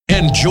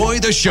Enjoy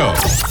the show.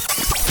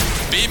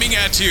 Beaming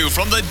at you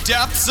from the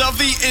depths of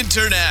the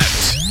internet.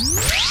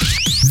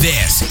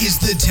 This is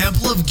the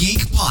Temple of Geek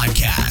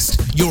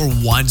podcast, your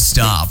one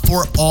stop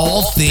for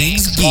all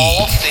things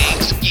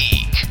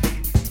geek.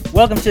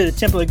 Welcome to the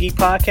Temple of Geek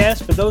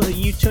podcast. For those of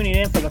you tuning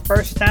in for the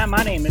first time,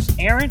 my name is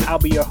Aaron. I'll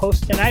be your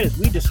host tonight as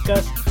we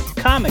discuss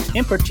comics.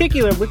 In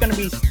particular, we're going to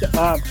be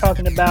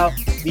talking about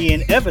The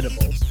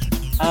Inevitables.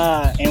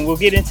 And we'll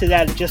get into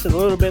that just a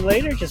little bit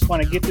later. Just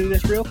want to get through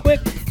this real quick.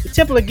 The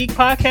Temple of Geek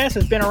podcast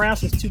has been around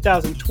since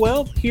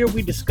 2012. Here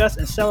we discuss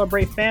and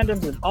celebrate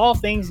fandoms and all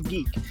things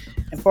geek.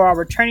 And for our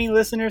returning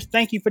listeners,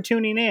 thank you for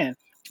tuning in.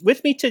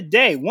 With me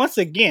today, once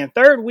again,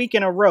 third week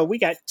in a row, we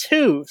got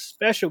two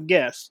special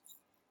guests.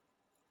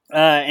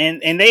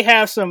 And they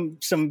have some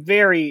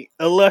very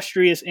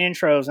illustrious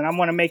intros, and I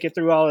want to make it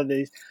through all of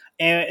these.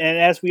 And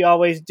as we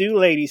always do,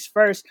 ladies,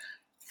 first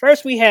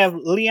we have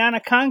Liana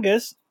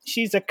Kangas.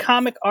 She's a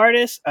comic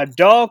artist, a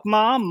dog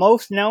mom,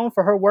 most known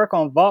for her work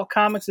on Vault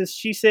Comics' As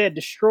She Said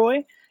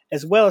Destroy,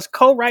 as well as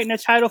co-writing a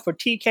title for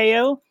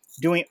TKO,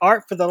 doing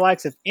art for the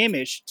likes of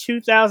Image,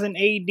 2000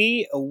 AD,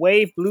 A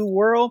Wave Blue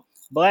World,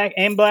 Black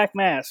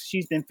Mask.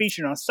 She's been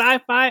featured on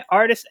Sci-Fi,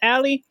 Artist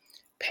Alley,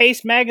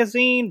 Pace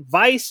Magazine,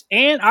 Vice,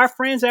 and our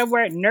friends that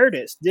were at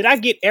Nerdist. Did I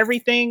get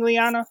everything,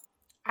 Liana?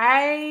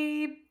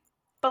 I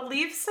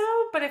believe so,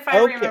 but if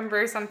I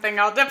remember something,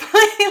 I'll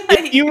definitely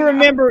if you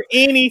remember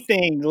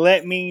anything,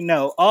 let me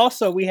know.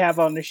 Also, we have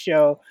on the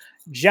show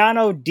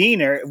Jono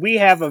Diener. We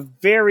have a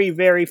very,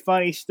 very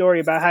funny story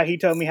about how he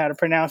told me how to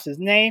pronounce his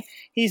name.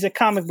 He's a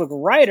comic book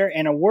writer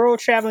and a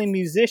world-traveling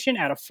musician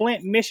out of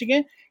Flint,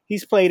 Michigan.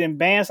 He's played in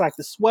bands like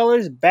The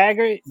Swellers,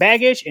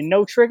 Baggage, and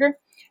No Trigger.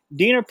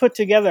 Diener put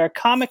together a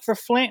comic for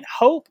Flint,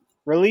 Hope,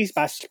 released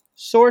by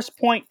Source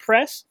Point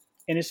Press,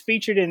 and is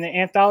featured in the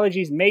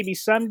anthologies Maybe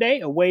Someday,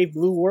 A Wave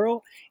Blue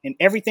World, and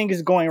Everything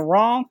is Going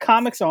Wrong,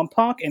 comics on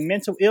punk and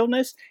mental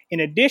illness,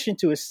 in addition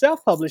to his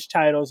self-published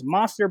titles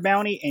Monster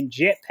Bounty and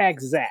Jetpack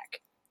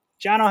Zack.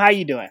 Jono, how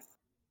you doing?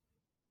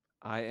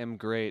 I am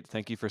great.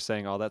 Thank you for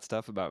saying all that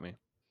stuff about me.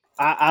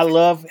 I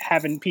love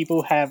having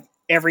people have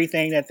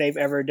everything that they've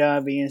ever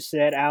done being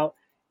said out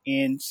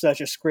in such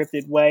a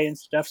scripted way and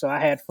stuff. So I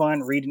had fun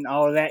reading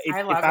all of that.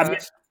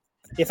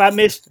 If I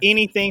missed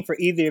anything for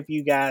either of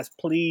you guys,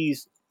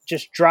 please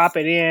just drop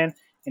it in,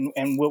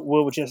 and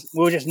we'll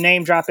just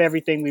name drop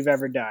everything we've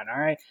ever done. All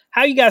right.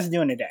 How you guys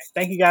doing today?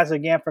 Thank you guys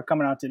again for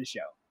coming on to the show.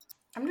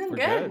 I'm doing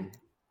good.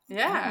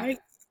 Yeah. All right.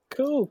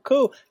 Cool.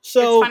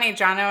 So it's funny,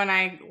 Jono and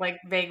I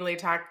vaguely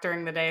talked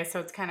during the day,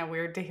 so it's kind of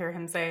weird to hear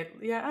him say,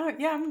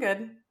 I'm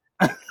good.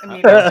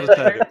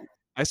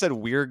 I said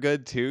we're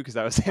good too, because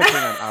I was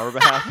answering on our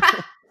behalf.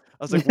 I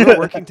was like, we're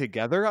working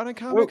together on a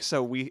comic,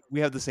 so we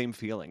have the same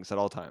feelings at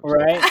all times.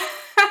 Right.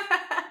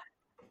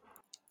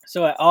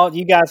 So all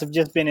you guys have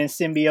just been in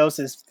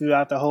symbiosis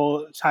throughout the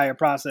whole entire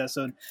process.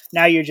 So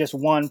now you're just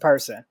one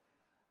person.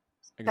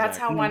 Exactly. That's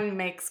how one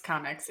makes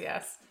comics,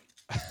 yes.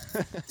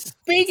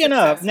 Speaking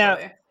of,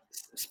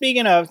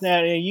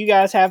 now you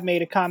guys have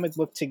made a comic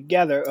book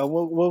together.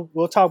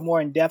 We'll talk more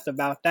in depth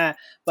about that.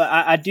 But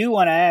I do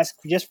want to ask,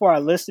 just for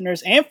our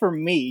listeners and for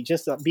me,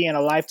 just being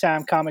a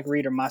lifetime comic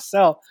reader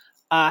myself,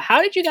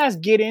 how did you guys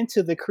get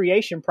into the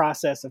creation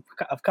process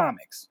of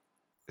comics?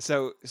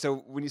 So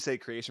when you say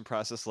creation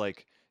process,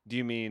 do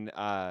you mean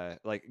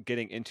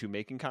getting into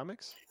making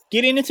comics?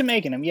 Getting into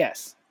making them,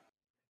 yes.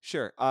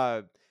 Sure.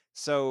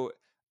 So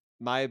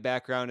my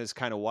background is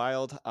kind of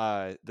wild.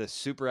 The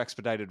super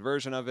expedited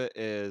version of it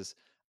is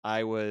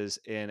I was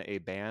in a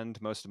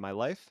band most of my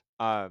life.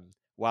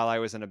 While I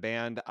was in a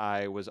band,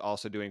 I was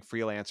also doing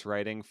freelance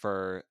writing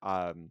for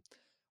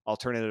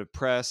Alternative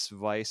Press,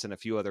 Vice, and a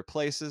few other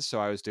places.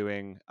 So I was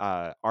doing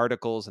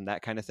articles and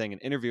that kind of thing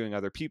and interviewing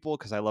other people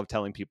because I love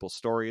telling people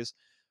stories.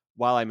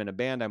 While I'm in a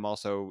band, I'm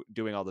also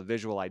doing all the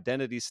visual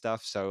identity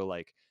stuff. So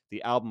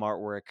the album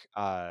artwork,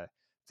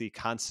 the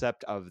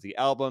concept of the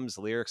albums,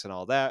 lyrics, and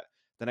all that.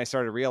 Then I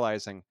started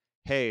realizing,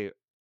 hey,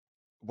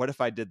 what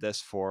if I did this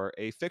for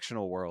a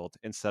fictional world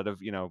instead of,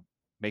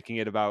 making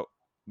it about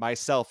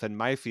myself and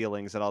my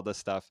feelings and all this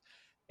stuff?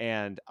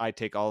 And I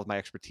take all of my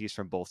expertise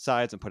from both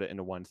sides and put it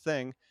into one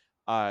thing.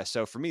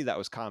 So for me, that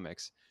was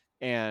comics.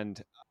 And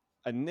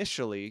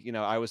initially,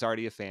 I was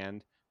already a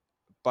fan,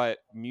 but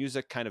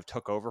music kind of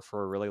took over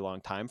for a really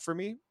long time for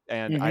me.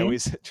 And I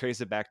always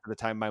trace it back to the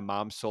time my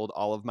mom sold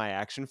all of my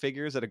action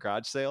figures at a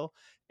garage sale.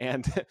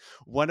 And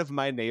one of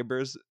my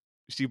neighbors,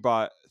 she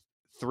bought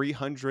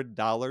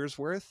 $300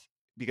 worth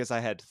because I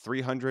had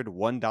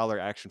 $301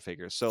 action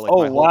figures. So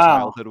my whole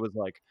childhood was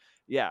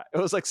it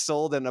was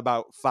sold in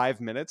about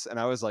 5 minutes. And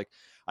I was like,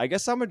 I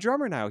guess I'm a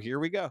drummer now. Here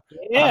we go.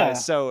 Yeah.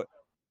 So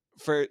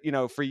for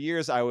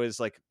years I was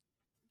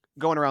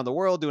going around the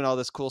world doing all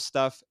this cool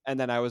stuff. And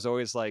then I was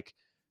always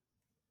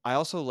I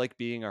also like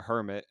being a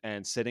hermit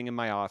and sitting in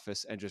my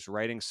office and just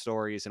writing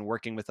stories and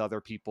working with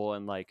other people.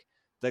 And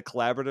the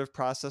collaborative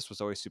process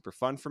was always super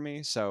fun for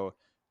me. So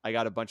I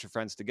got a bunch of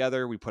friends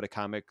together. We put a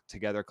comic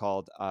together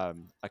called A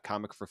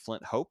Comic for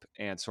Flint, Hope,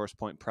 and Source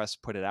Point Press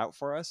put it out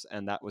for us.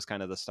 And that was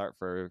kind of the start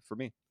for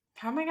me.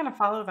 How am I going to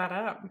follow that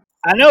up?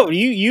 I know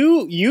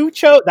you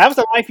chose. That was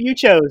the life you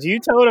chose. You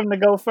told him to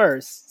go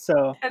first.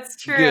 So That's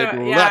true. Good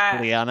luck, Yeah.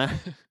 Liana.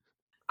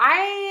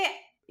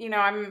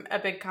 I'm a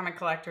big comic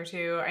collector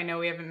too. I know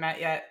we haven't met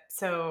yet,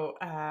 so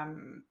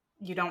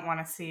you don't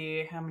want to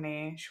see how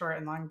many short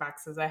and long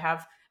boxes I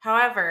have.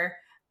 However,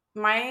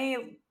 my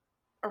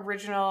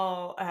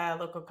original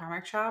local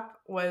comic shop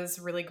was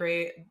really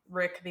great.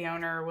 Rick, the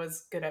owner,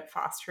 was good at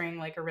fostering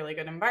like a really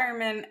good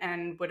environment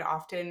and would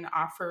often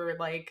offer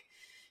like,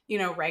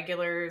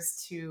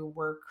 regulars to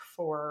work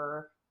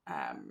for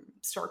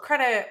store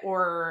credit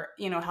or,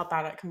 help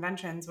out at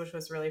conventions, which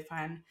was really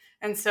fun.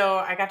 And so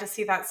I got to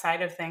see that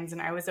side of things,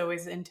 and I was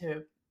always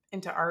into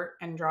art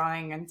and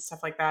drawing and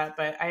stuff like that,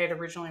 but I had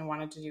originally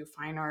wanted to do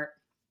fine art.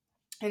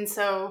 And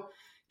so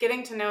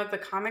getting to know the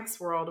comics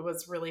world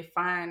was really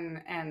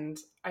fun, and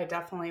I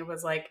definitely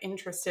was like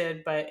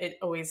interested, but it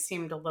always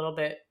seemed a little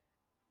bit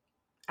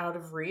out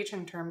of reach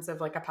in terms of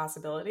like a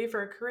possibility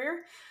for a career.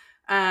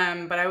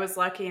 But I was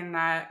lucky in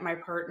that my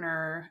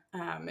partner,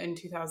 in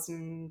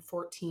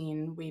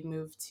 2014, we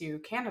moved to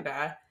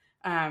Canada,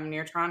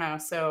 near Toronto.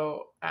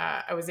 So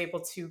I was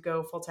able to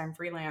go full-time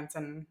freelance,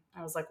 and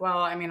I was like, well,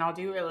 I mean, I'll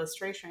do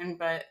illustration,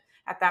 but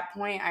at that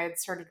point I had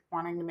started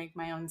wanting to make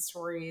my own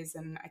stories,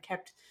 and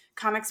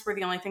comics were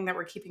the only thing that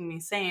were keeping me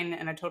sane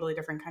in a totally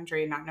different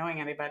country, not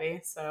knowing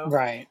anybody. So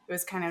right. it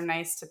was kind of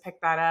nice to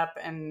pick that up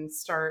and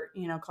start,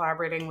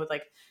 collaborating with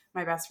like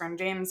my best friend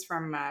James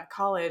from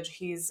college.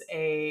 He's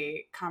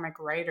a comic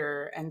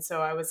writer. And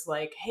so I was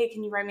like, hey,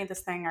 can you write me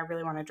this thing? I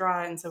really want to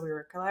draw it. And so we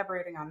were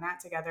collaborating on that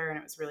together, and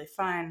it was really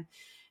fun.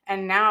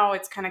 And now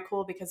it's kind of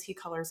cool because he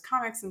colors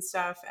comics and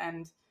stuff.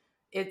 And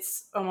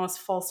it's almost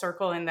full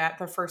circle in that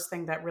the first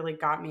thing that really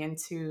got me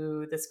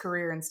into this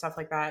career and stuff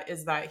like that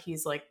is that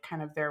he's like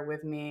kind of there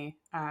with me,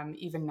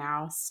 even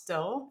now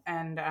still.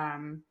 And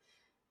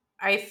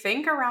I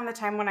think around the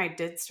time when I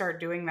did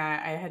start doing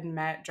that, I had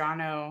met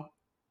Jono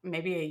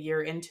maybe a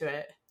year into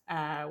it.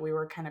 We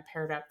were kind of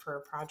paired up for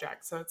a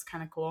project, so it's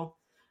kind of cool.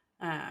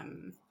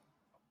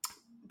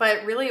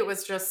 But really it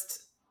was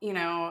just,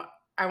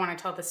 I want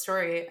to tell the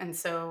story, and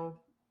so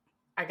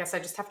I guess I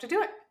just have to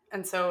do it.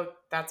 And so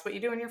that's what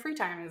you do in your free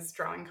time, is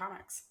drawing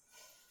comics.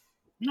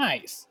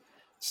 Nice.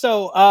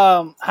 So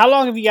how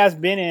long have you guys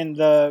been in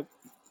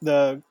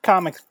the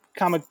comic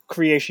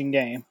creation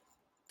game?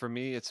 For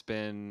me,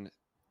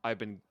 I've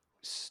been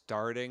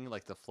starting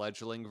like the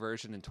fledgling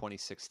version in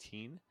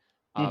 2016.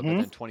 But then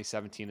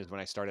 2017 is when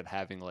I started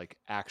having like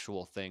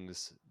actual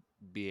things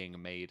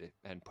being made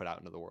and put out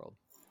into the world.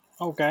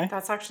 Okay.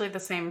 That's actually the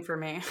same for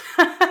me.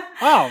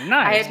 Oh,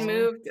 nice.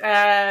 I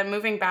had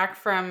moving back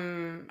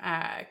from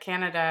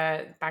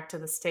Canada back to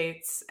the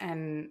States,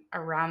 and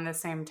around the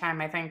same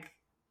time, I think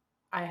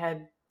I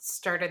had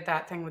started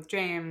that thing with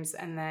James,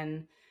 and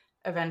then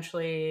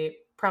eventually,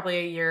 probably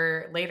a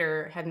year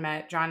later, had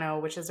met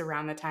Jono, which is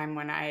around the time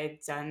when I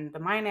had done the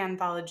Mine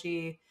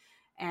anthology,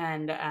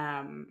 and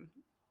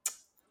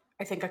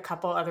I think a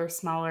couple other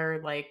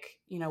smaller, like,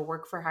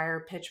 work for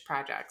hire pitch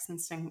projects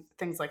and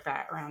things like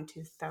that around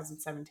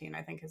 2017,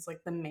 I think is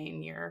like the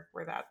main year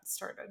where that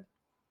started.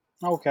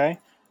 Okay.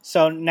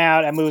 So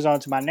now that moves on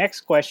to my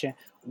next question.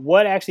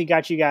 What actually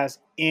got you guys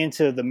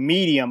into the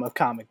medium of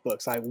comic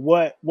books? Like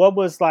what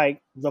was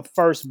like the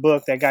first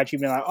book that got you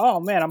being like, oh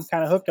man, I'm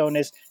kind of hooked on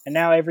this. And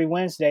now every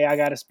Wednesday I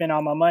got to spend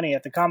all my money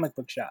at the comic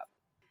book shop.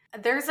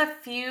 There's a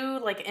few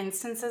like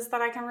instances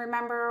that I can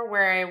remember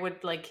where I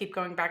would like keep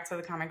going back to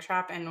the comic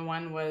shop. And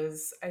one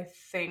was, I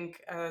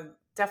think,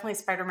 definitely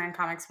Spider-Man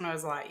comics when I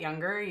was a lot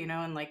younger,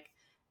 in like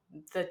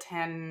the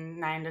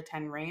 9 to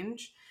 10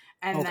 range.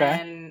 And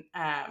then,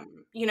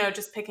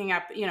 just picking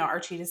up,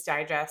 Archie's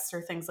Digest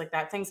or things like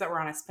that, things that were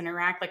on a spinner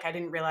rack. Like I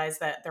didn't realize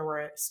that there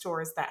were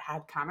stores that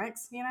had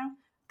comics,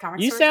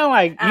 comic You stores. sound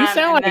like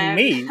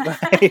me.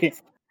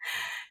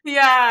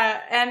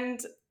 Yeah.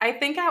 And I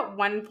think at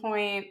one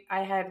point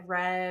I had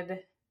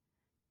read,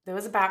 there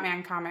was a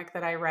Batman comic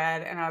that I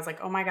read, and I was like,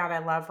 oh my God, I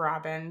love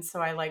Robin.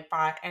 So I like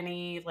bought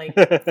any like,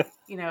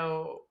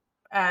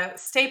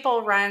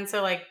 staple run.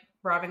 So like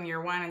Robin Year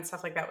One and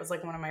stuff like that was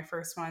like one of my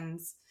first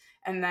ones.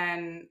 And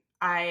then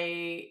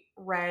I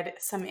read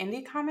some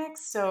indie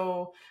comics.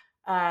 So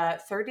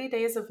 30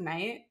 Days of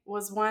Night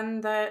was one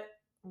that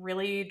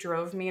really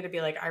drove me to be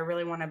like, I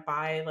really want to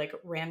buy like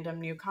random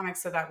new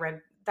comics. So that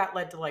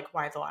led to like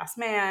Y the Last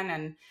Man.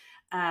 And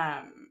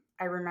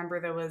I remember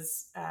there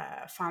was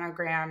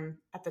Phonogram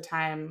at the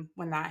time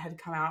when that had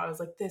come out. I was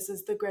like, this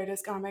is the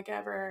greatest comic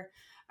ever.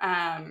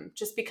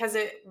 Just because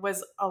it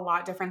was a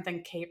lot different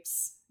than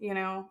Capes,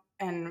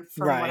 and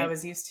from what I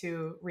was used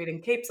to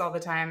reading Capes all the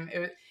time,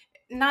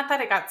 not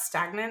that it got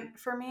stagnant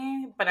for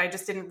me, but I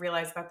just didn't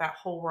realize that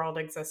whole world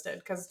existed.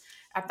 Because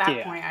at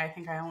that point, I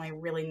think I only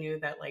really knew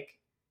that like,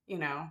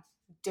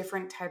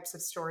 different types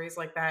of stories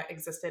like that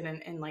existed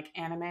in like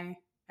anime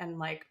and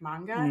like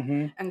manga.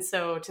 Mm-hmm. And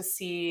so to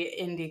see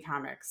indie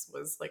comics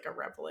was like a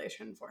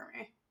revelation for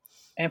me.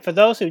 And for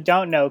those who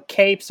don't know,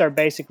 capes are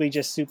basically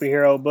just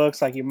superhero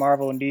books like your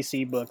Marvel and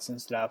DC books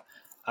and stuff.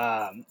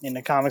 In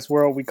the comics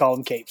world, we call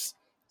them capes.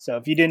 So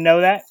if you didn't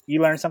know that,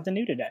 you learned something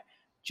new today.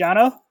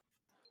 Jono?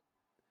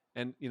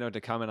 And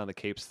to comment on the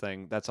capes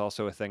thing, that's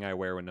also a thing I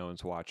wear when no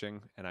one's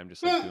watching, and I'm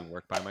just like doing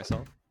work by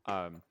myself.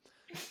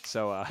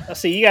 Let's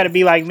see, you got to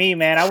be like me,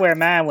 man. I wear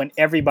mine when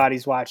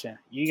everybody's watching.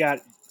 You got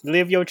to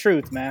live your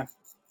truth, man.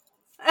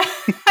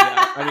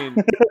 Yeah, I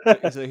mean,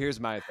 so here's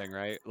my thing,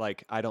 right?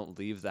 Like, I don't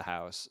leave the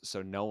house,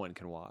 so no one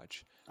can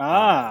watch.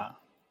 Yeah.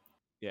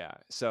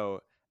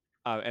 So,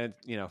 and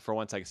for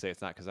once, I can say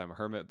it's not because I'm a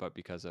hermit, but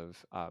because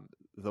of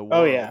the world.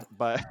 Oh, yeah.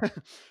 But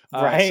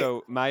right.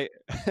 So my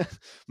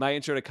my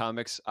intro to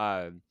comics.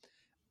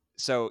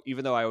 So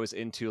even though I was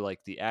into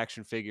like the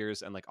action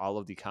figures and like all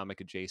of the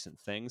comic adjacent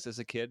things as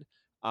a kid,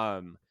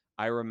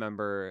 I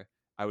remember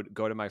I would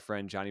go to my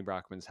friend Johnny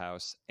Brockman's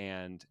house,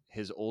 and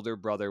his older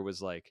brother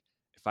was like,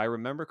 if I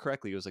remember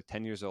correctly, he was like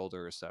 10 years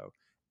older or so.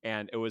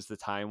 And it was the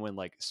time when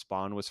like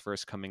Spawn was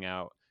first coming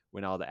out,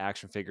 when all the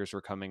action figures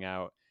were coming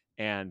out,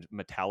 and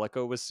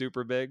Metallica was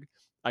super big.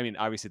 I mean,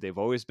 obviously they've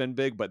always been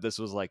big, but this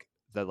was like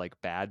the like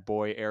bad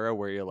boy era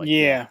where you're like,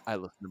 yeah, I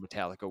listen to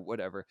Metallica,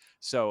 whatever.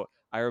 So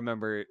I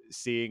remember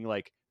seeing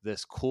like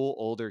this cool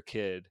older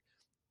kid,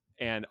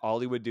 and all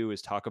he would do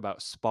is talk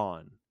about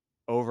Spawn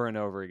over and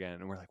over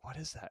again. And we're like, what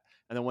is that?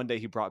 And then one day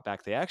he brought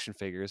back the action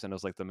figures, and it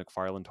was like the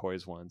McFarlane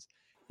Toys ones.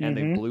 And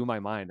they blew my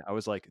mind. I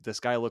was like, this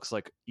guy looks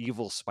like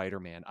evil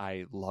Spider-Man.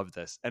 I love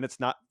this. And it's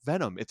not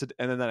Venom.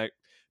 And then I,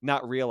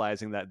 not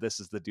realizing that this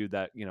is the dude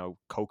that,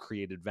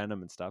 co-created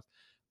Venom and stuff.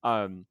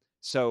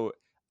 So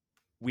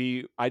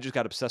I just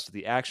got obsessed with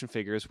the action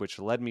figures, which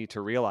led me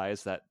to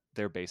realize that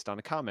they're based on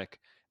a comic.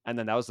 And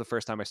then that was the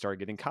first time I started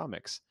getting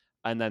comics.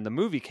 And then the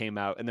movie came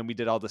out, and then we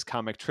did all this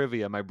comic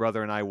trivia. My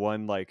brother and I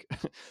won like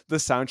the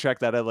soundtrack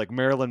that had like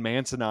Marilyn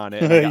Manson on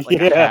it. And I got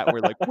like a hat. We're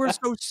like, we're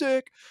so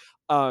sick.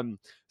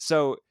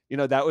 So,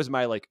 that was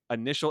my like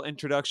initial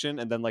introduction.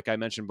 And then, like I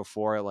mentioned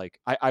before, like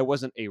I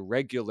wasn't a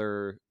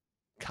regular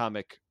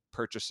comic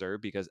purchaser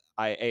because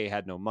I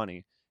had no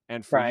money.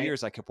 And for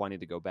years I kept wanting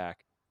to go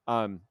back.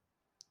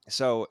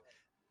 So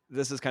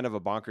this is kind of a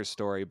bonkers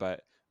story,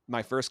 but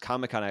my first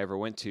Comic-Con I ever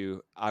went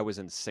to, I was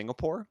in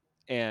Singapore,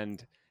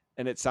 and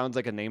it sounds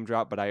like a name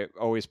drop, but I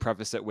always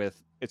preface it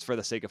with, it's for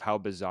the sake of how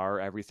bizarre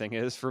everything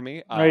is for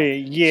me.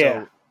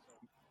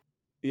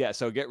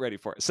 So get ready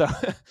for it. So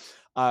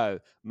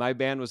my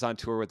band was on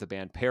tour with the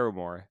band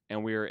Paramore,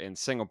 and we were in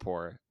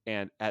Singapore,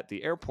 and at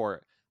the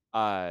airport,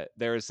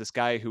 there was this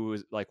guy who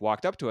was like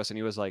walked up to us, and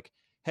he was like,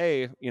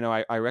 hey,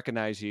 I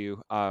recognize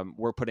you.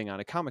 We're putting on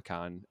a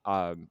Comic-Con.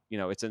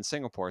 It's in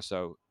Singapore,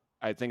 so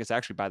I think it's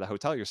actually by the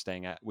hotel you're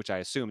staying at, which I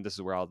assume this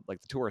is where all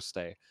like the tourists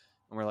stay.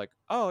 And we're like,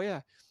 oh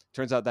yeah.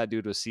 Turns out that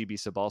dude was CB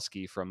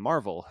Cebulski from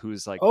Marvel,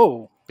 who's like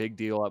big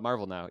deal at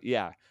Marvel now.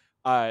 Yeah.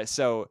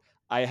 So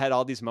I had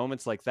all these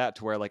moments like that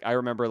to where like I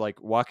remember like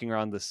walking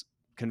around this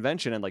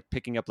convention and like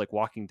picking up like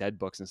Walking Dead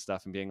books and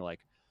stuff and being like,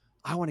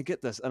 I want to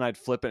get this. And I'd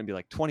flip it and be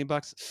like, $20,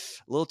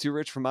 a little too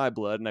rich for my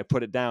blood. And I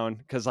put it down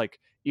because like,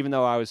 even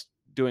though I was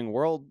doing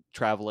world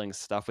traveling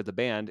stuff with the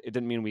band, it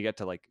didn't mean we get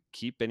to like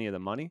keep any of the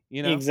money,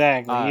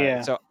 Exactly.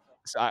 Yeah. So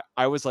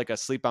I was like a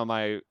sleep on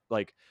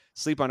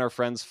our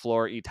friend's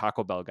floor, eat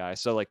Taco Bell guy.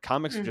 So like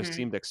comics just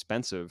seemed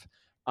expensive.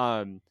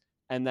 And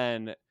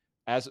then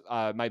as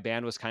my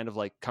band was kind of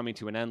like coming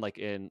to an end, like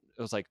it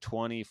was like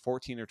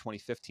 2014 or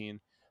 2015.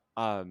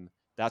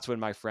 That's when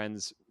my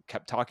friends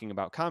kept talking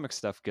about comic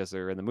stuff because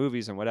they're in the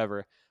movies and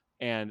whatever.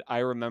 And I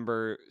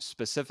remember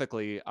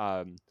specifically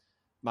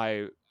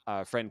my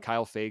friend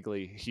Kyle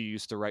Fagley, he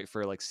used to write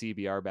for like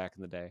CBR back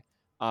in the day.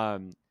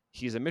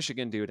 He's a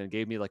Michigan dude and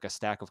gave me like a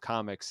stack of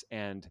comics,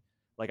 and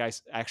like I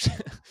actually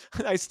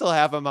I still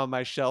have them on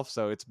my shelf,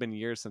 so it's been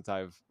years since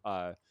I've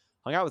hung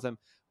out with him.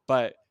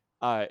 But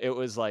it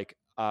was like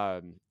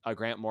a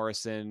Grant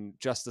Morrison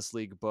Justice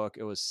League book.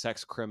 It was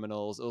Sex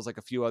Criminals. It was like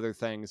a few other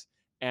things,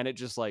 and it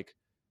just like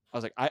I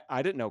was like,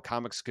 I didn't know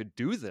comics could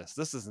do this.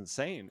 This is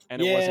insane.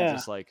 And it wasn't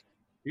just like,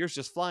 here's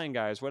just flying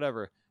guys,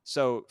 whatever.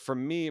 So for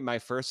me, my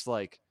first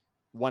like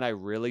one I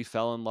really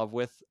fell in love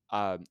with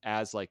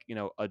as like,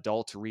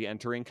 adult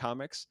re-entering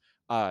comics,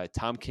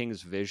 Tom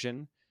King's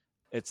Vision.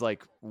 It's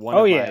like one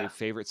of my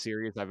favorite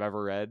series I've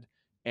ever read.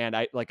 And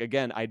I like,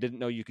 again, I didn't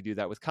know you could do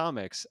that with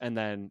comics. And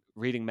then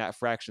reading Matt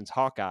Fraction's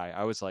Hawkeye,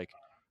 I was like,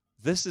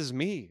 this is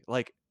me.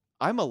 Like,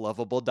 I'm a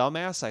lovable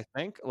dumbass, I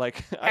think.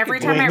 Like every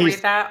time I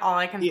read that, all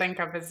I can think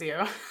of is you.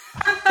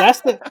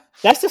 That's the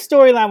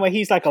storyline where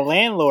he's like a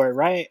landlord,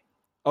 right?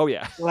 Oh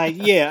yeah. Like,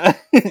 yeah.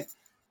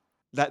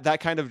 that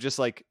kind of just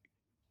like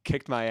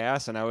kicked my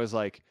ass, and I was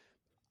like,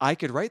 I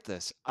could write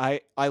this. I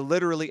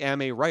literally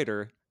am a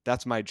writer.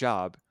 That's my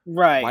job.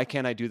 Right. Why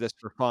can't I do this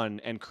for fun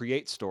and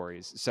create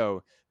stories?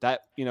 So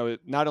that,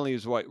 not only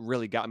is what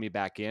really got me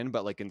back in,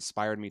 but like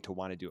inspired me to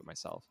want to do it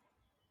myself.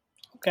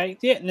 Okay,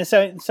 yeah.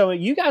 And so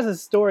you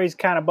guys' stories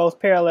kind of both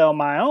parallel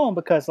my own,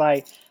 because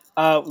like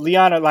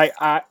Liana, like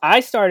I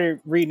started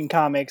reading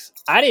comics.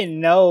 I didn't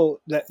know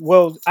that.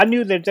 Well, I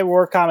knew that there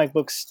were comic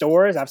book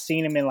stores. I've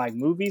seen them in like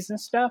movies and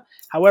stuff.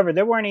 However,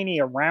 there weren't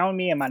any around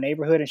me in my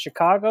neighborhood in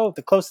Chicago.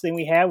 The closest thing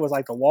we had was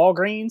like the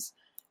Walgreens.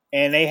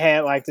 and they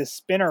had like this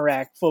spinner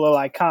rack full of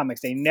like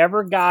comics. They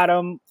never got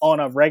them on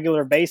a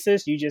regular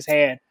basis. You just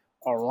had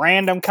a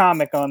random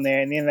comic on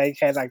there, and then they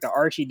had like the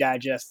Archie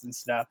Digest and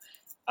stuff.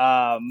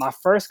 My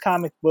first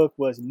comic book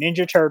was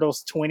Ninja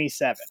Turtles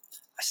 27.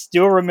 I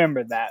still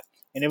remember that.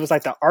 And it was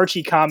like the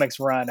Archie Comics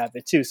run of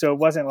it too. So it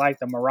wasn't like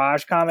the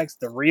Mirage Comics,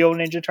 the real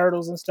Ninja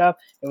Turtles and stuff.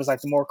 It was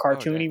like the more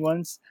cartoony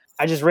ones.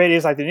 I just read it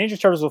was like the Ninja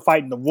Turtles were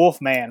fighting the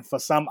Wolfman for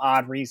some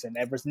odd reason.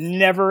 There was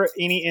never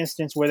any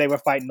instance where they were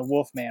fighting the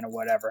Wolfman or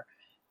whatever.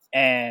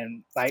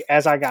 And like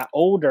as I got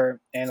older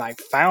and like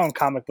found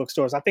comic book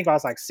stores, I think I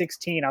was like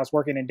 16. I was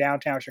working in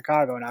downtown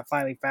Chicago, and I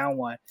finally found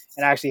one,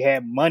 and I actually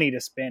had money to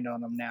spend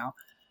on them now.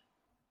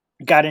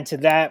 Got into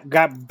that,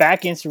 got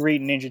back into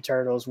reading Ninja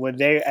Turtles. Where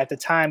they at the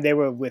time they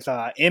were with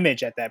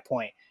Image at that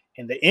point,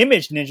 and the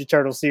Image Ninja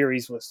Turtle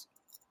series was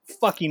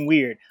fucking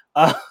weird.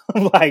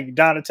 Like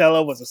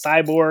Donatello was a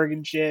cyborg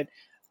and shit.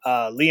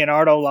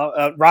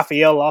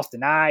 Raphael lost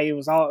an eye. It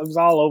was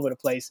all over the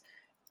place,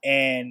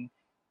 and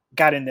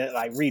got into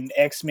like reading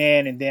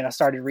X-Men, and then I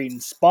started reading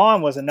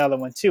Spawn was another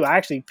one too. I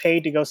actually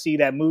paid to go see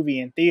that movie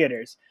in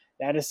theaters.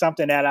 That is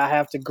something that I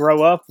have to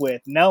grow up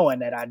with, knowing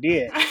that I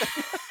did.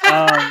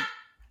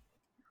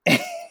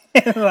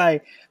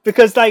 Like,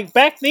 because like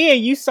back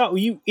then you saw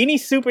any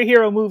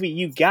superhero movie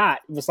you got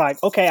was like,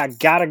 okay, I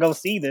gotta go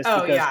see this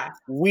because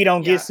we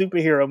don't get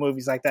superhero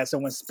movies like that. So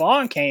when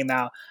Spawn came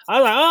out, I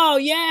was like, oh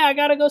yeah, I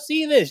gotta go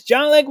see this.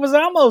 John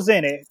Leguizamo's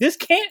in it. This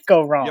can't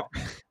go wrong. Yep.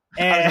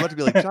 I was about to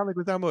be like, John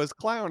Leguizamo is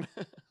clown.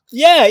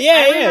 Yeah.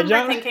 I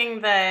remember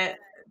thinking that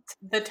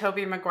the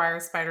Tobey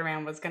Maguire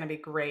Spider-Man was going to be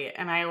great,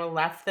 and I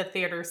left the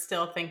theater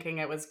still thinking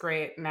it was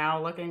great.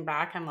 Now looking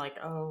back, I'm like,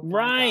 oh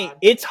my God.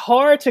 It's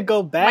hard to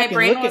go back. My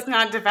brain was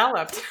not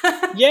developed.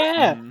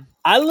 Yeah. Mm-hmm.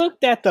 I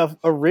looked at the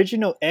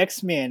original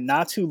X-Men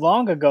not too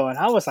long ago, and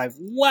I was like,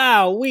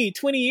 wow,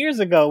 20 years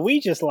ago, we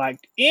just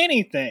liked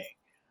anything.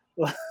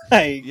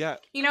 Like, yeah.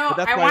 You know,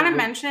 I want to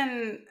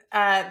mention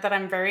that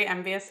I'm very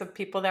envious of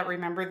people that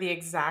remember the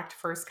exact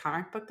first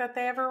comic book that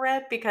they ever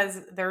read,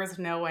 because there is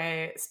no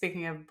way,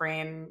 speaking of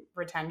brain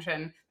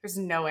retention, there's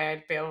no way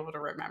I'd be able to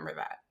remember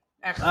that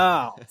ever.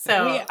 Oh.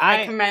 So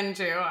I commend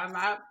you on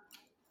that.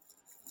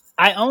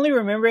 I only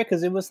remember it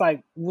because it was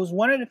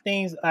one of the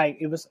things, like,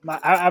 it was,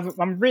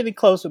 I'm really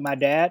close with my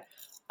dad.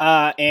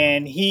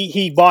 And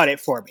he bought it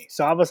for me.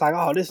 So I was like,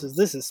 oh, this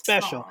is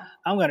special. Aww.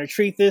 I'm going to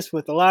treat this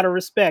with a lot of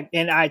respect.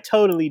 And I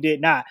totally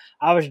did not.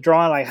 I was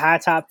drawing like high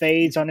top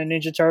fades on the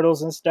Ninja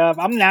Turtles and stuff.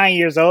 I'm 9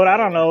 years old. I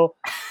don't know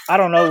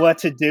what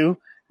to do.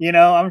 You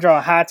know, I'm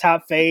drawing high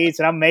top fades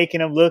and I'm making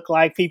them look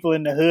like people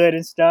in the hood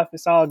and stuff.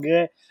 It's all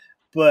good.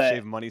 But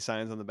shave money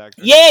signs on the back.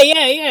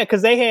 Yeah.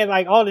 Because they had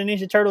like all the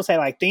Ninja Turtles had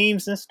like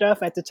themes and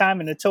stuff at the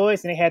time in the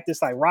toys. And they had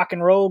this like rock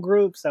and roll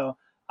group. So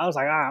I was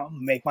like, I'm going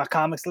to make my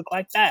comics look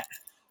like that.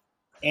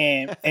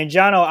 And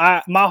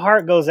Jono, my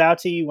heart goes out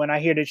to you when I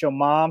hear that your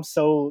mom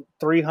sold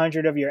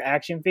 300 of your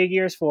action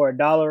figures for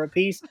 $1 a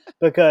piece,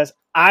 because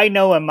I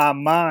know in my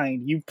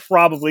mind you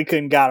probably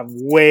couldn't got them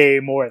way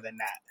more than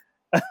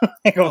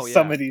that.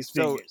 Some of these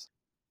figures.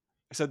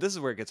 So this is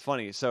where it gets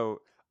funny.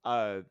 So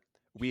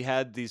we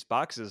had these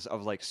boxes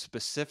of like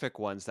specific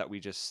ones that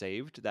we just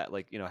saved that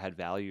like, you know, had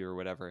value or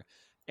whatever.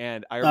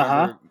 And I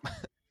remember,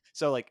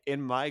 so like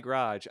in my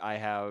garage, I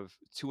have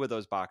 2 of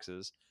those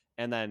boxes.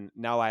 And then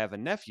now I have a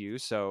nephew,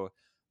 so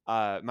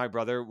my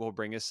brother will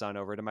bring his son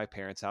over to my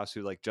parents' house,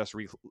 who like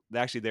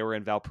actually they were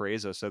in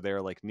Valparaiso, so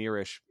they're like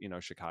nearish, you know,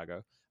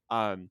 Chicago.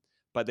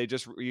 But they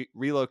just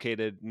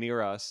relocated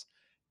near us,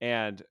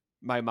 and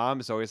my mom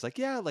is always like,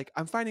 yeah, like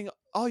I'm finding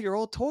all your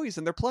old toys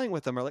and they're playing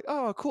with them. Or like,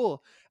 oh,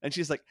 cool. And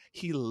she's like,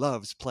 he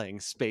loves playing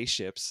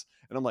spaceships.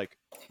 And I'm like,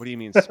 what do you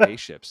mean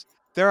spaceships?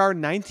 There are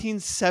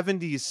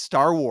 1970s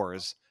Star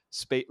Wars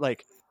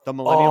like the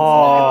Millennium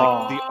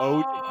Falcon, like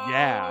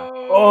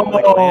the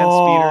like land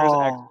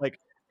speeders, like,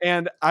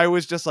 and I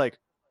was just like,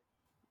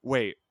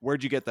 wait,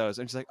 where'd you get those?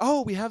 And she's like,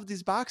 oh, we have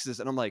these boxes,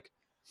 and I'm like,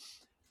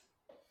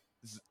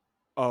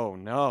 oh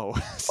no.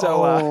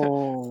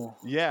 So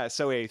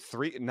so a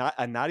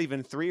not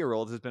even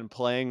 3-year-old has been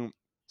playing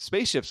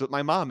spaceships with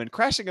my mom and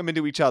crashing them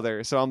into each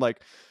other. So I'm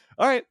like,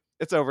 all right,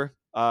 it's over.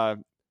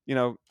 You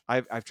know,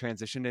 I've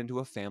transitioned into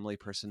a family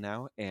person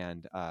now,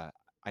 and I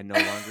no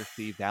longer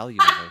see value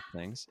in those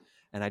things.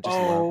 And I just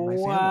love my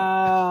family.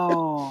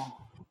 Wow.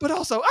 But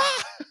also,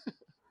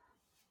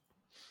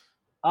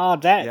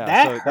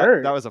 that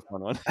hurt. That was a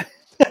fun one.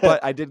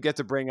 But I did get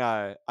to bring,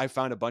 I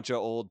found a bunch of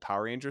old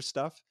Power Ranger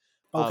stuff.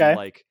 Okay.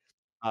 Like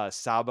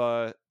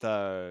Saba,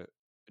 the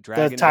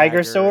dragon. The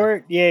tiger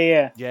sword?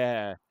 Yeah.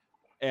 Yeah.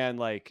 And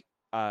like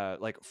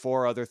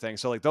 4 other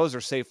things. So like those are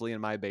safely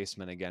in my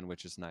basement again,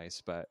 which is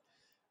nice. But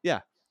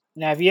yeah.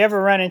 Now, if you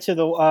ever run into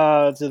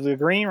the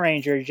Green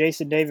Ranger,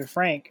 Jason David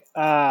Frank,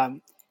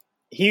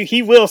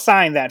 he will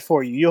sign that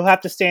for you. You'll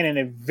have to stand in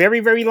a very,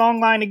 very long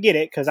line to get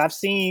it, because I've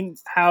seen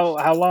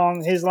how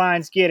long his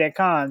lines get at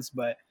cons,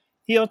 but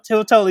he'll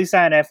totally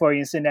sign that for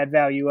you and send that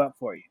value up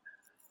for you.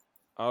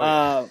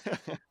 Oh,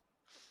 yeah.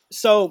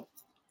 So,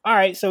 all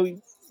right. So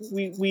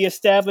we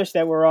established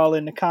that we're all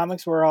into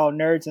comics, we're all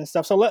nerds and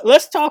stuff. So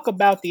let's talk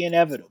about the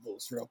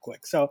Inevitables real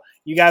quick. So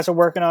you guys are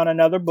working on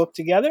another book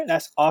together.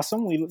 That's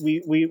awesome.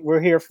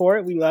 We're here for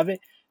it. We love it.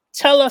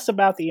 Tell us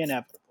about the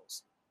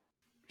Inevitables.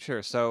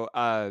 Sure. So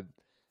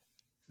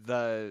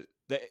the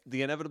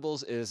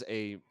Inevitables is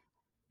a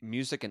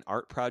music and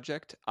art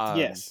project.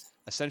 Yes.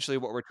 Essentially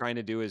what we're trying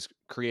to do is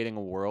creating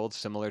a world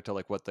similar to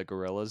like what the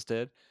Gorillaz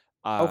did.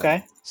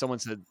 Okay. Someone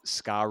said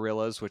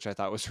Ska-rillas, which I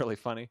thought was really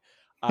funny.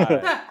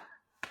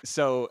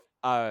 So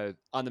on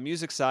the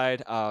music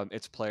side,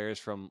 it's players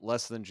from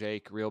Less Than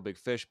Jake, Real Big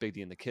Fish, Big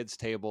D and the Kids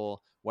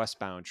Table,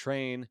 Westbound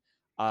Train,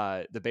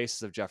 the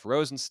basis of Jeff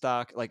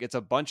Rosenstock. Like it's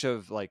a bunch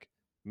of like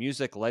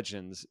music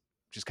legends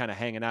just kind of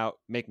hanging out,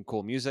 making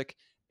cool music.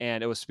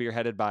 And it was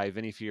spearheaded by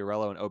Vinny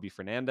Fiorello and Obi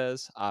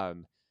Fernandez.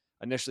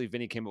 Initially,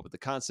 Vinny came up with the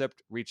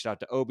concept, reached out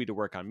to Obi to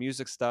work on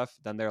music stuff.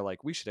 Then they're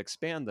like, we should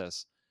expand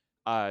this.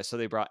 So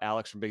they brought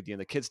Alex from Big D and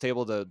the Kids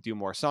Table to do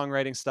more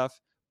songwriting stuff.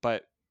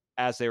 But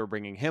as they were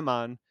bringing him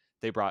on,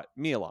 they brought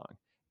me along.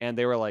 And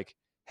they were like,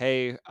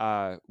 hey,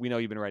 we know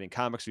you've been writing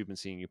comics. We've been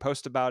seeing you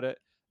post about it.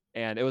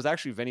 And it was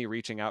actually Vinny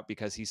reaching out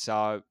because he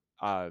saw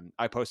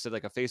I posted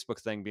like a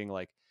Facebook thing being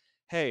like,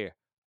 hey,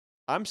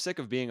 I'm sick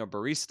of being a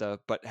barista,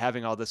 but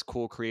having all this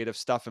cool creative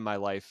stuff in my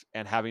life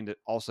and having to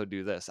also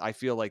do this. I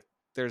feel like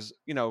there's,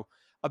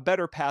 a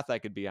better path I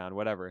could be on,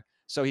 whatever.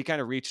 So he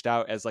kind of reached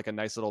out as like a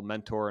nice little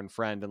mentor and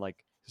friend. And like,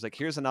 he's like,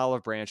 here's an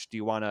olive branch. Do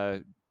you want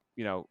to,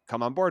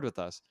 come on board with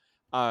us?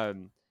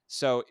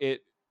 So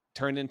it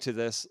turned into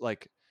this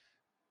like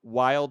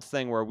wild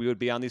thing where we would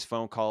be on these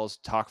phone calls,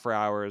 talk for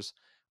hours.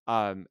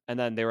 And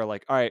then they were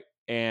like, all right,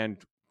 and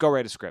go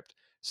write a script.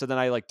 So then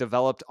I like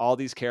developed all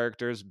these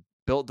characters,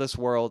 built this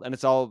world, and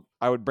it's all,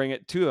 I would bring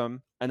it to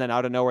them. And then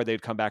out of nowhere,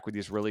 they'd come back with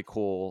these really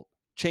cool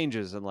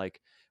changes. And like,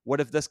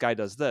 what if this guy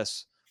does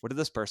this? What if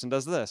this person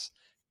does this?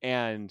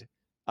 And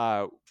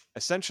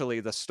essentially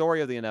the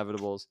story of the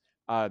Inevitables,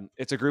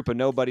 it's a group of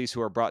nobodies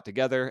who are brought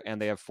together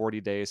and they have 40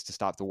 days to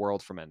stop the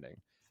world from ending.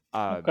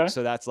 Okay.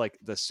 So that's like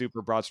the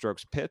super broad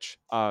strokes pitch.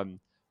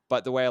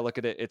 But the way I look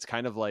at it, it's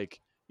kind of like,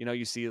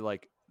 you see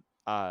like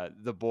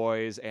The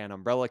Boys and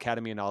Umbrella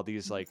Academy and all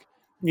these like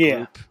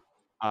group,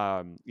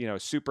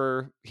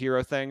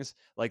 superhero things.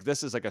 Like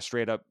this is like a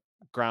straight up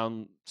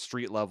ground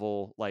street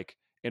level, like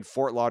in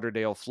Fort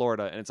Lauderdale,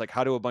 Florida. And it's like,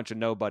 how do a bunch of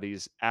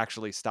nobodies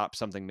actually stop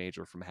something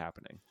major from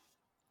happening?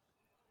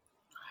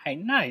 Hey,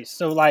 nice.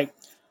 So like,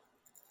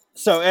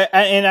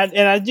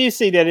 I do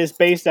see that it's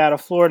based out of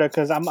Florida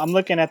because I'm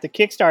looking at the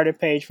Kickstarter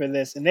page for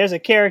this, and there's a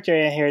character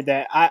in here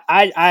that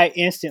I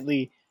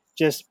instantly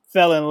just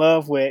fell in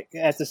love with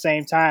at the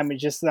same time, and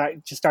just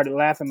started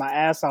laughing my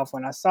ass off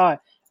when I saw it.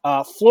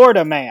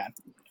 Florida Man.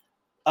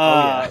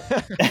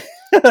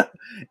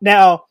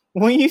 Now,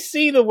 when you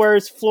see the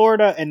words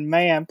Florida and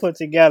man put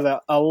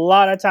together, a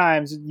lot of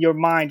times your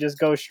mind just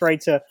goes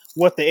straight to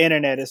what the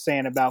internet is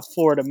saying about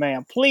Florida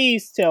Man.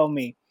 Please tell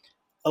me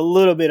a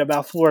little bit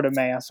about Florida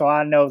Man so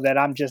I know that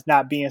I'm just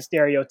not being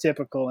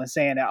stereotypical and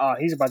saying that, oh,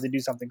 he's about to do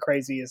something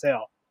crazy as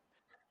hell.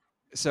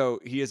 So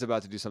he is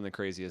about to do something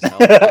crazy as hell.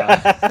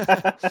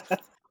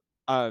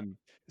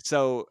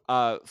 So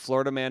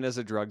Florida Man is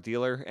a drug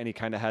dealer, and he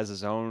kind of has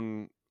his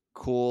own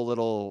cool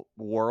little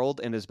world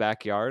in his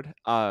backyard.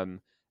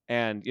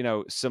 And,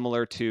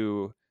 similar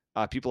to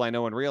people I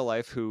know in real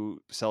life who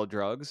sell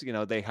drugs,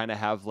 they kind of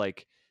have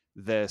like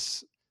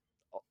this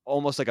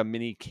almost like a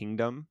mini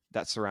kingdom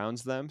that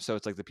surrounds them. So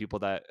it's like the people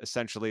that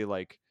essentially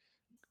like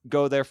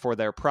go there for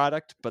their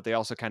product, but they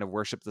also kind of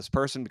worship this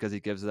person because he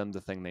gives them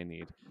the thing they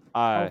need.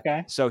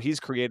 Okay. So he's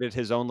created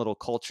his own little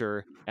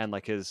culture and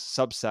like his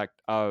subsect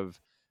of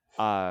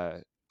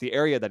the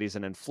area that he's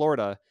in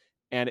Florida.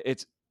 And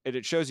it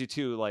shows you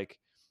too, like,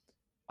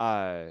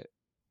 a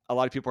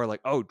lot of people are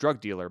like, oh,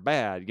 drug dealer,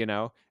 bad,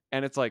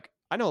 and it's like,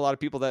 I know a lot of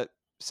people that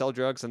sell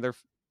drugs and they're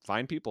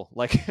fine people.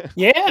 Like,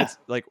 yeah, it's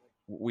like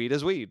weed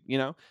is weed,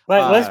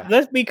 Like,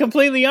 let's be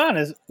completely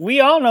honest. We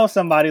all know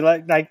somebody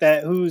like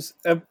that who's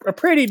a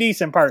pretty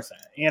decent person.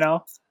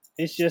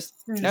 It's just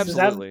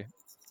absolutely.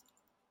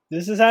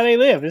 This is how they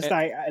live. It's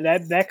like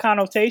that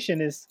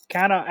connotation is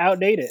kind of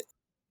outdated.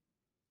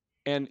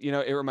 And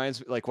it reminds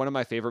me, like, one of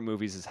my favorite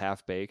movies is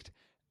Half Baked.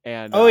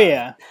 And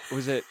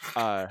was it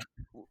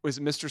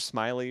Mr.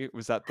 Smiley?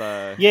 Was that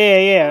the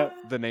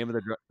the name of the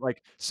drug?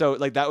 Like, so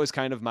like that was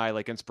kind of my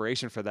like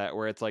inspiration for that,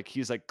 where it's like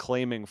he's like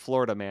claiming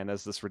Florida Man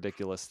as this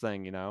ridiculous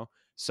thing,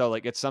 so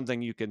like it's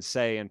something you can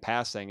say in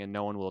passing and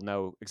no one will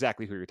know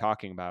exactly who you're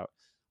talking about.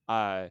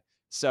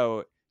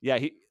 So yeah,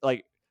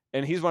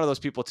 he's one of those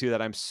people too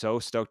that I'm so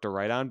stoked to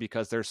write on,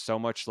 because there's so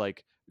much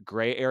like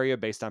gray area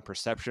based on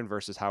perception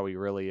versus how he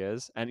really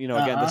is. And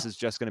again, this is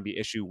just going to be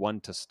issue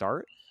 1 to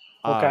start.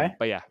 Okay.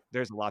 But yeah,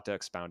 there's a lot to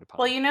expound upon.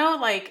 Well,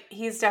 like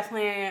he's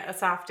definitely a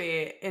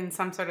softie in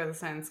some sort of the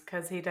sense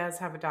because he does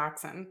have a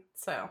dachshund.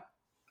 So.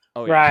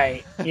 Oh, yeah.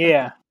 Right.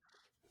 Yeah.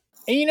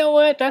 And you know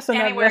what? That's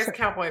another. And he wears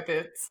cowboy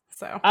boots.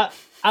 So.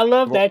 I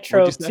love that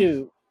trope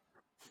too.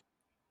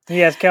 He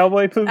has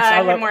cowboy boots.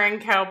 Him wearing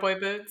cowboy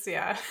boots.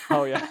 Yeah.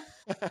 Oh yeah.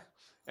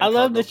 I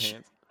love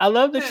I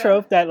love the Yeah.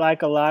 trope that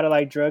like a lot of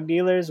like drug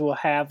dealers will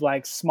have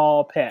like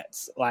small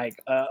pets,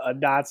 like a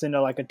Dachshund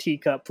or like a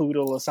teacup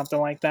poodle or something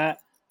like that.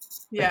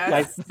 Like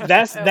Yes.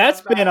 that's I that's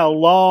love been a that.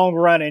 long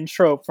running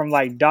trope from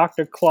like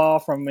Dr. Claw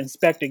from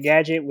Inspector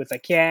Gadget with a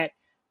cat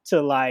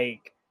to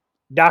like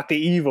Dr.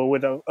 Evil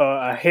with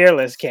a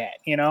hairless cat,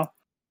 you know?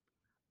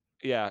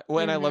 Yeah. Well,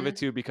 and I love it Mhm.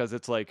 too because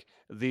it's like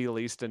the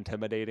least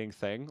intimidating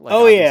thing. Like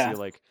Oh obviously yeah.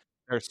 like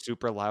they're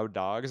super loud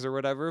dogs or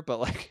whatever, but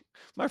like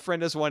my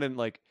friend has one and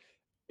like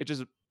it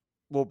just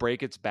will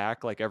break its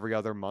back like every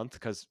other month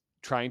because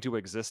trying to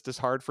exist is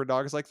hard for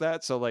dogs like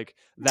that. So like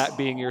that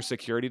being your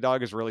security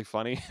dog is really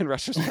funny in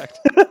retrospect.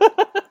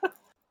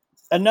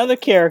 Another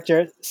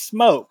character,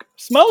 Smoke.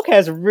 Smoke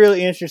has a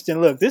really interesting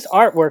look. This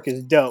artwork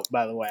is dope,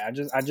 by the way.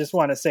 I just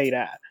want to say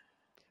that.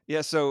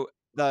 Yeah, so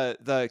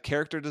the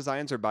character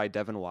designs are by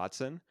Devin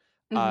Watson.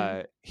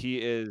 Mhm. He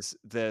is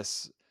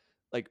this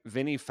like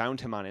Vinny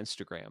found him on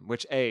Instagram,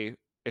 which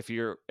if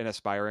you're an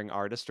aspiring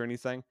artist or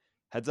anything,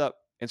 heads up,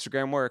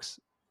 Instagram works.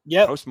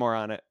 Yep. Post more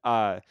on it.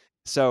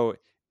 So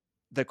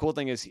the cool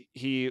thing is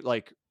he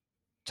like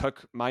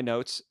took my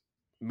notes,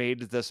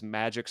 made this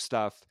magic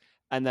stuff,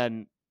 and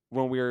then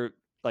when we were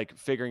like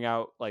figuring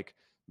out like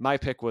my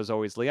pick was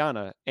always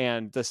Liana,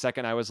 and the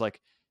second I was like,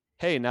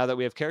 hey, now that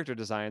we have character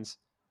designs,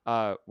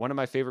 one of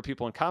my favorite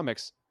people in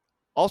comics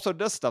also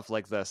does stuff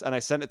like this, and I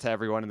sent it to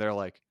everyone, and they're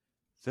like,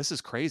 this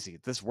is crazy,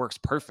 this works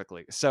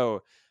perfectly.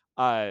 So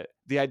the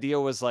idea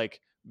was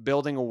like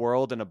building a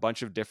world in a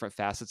bunch of different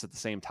facets at the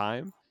same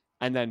time,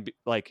 and then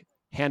like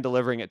hand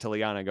delivering it to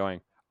Liana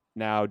going,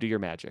 now do your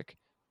magic.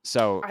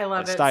 So I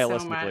love it so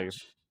stylistically,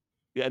 much.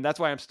 yeah, and that's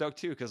why I'm stoked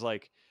too, because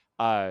like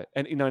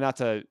and you know, not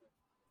to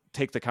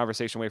take the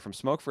conversation away from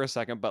Smoke for a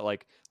second, but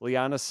like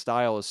Liana's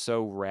style is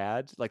so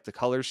rad, like the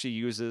colors she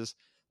uses,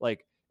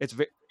 like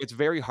it's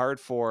very hard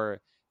for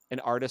an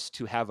artist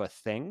to have a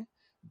thing,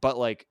 but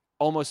like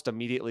almost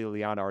immediately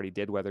Liana already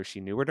did, whether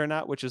she knew it or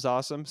not, which is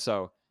awesome.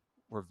 So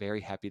we're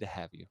very happy to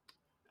have you.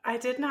 I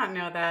did not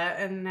know that,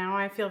 and now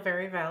I feel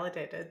very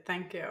validated.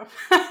 Thank you.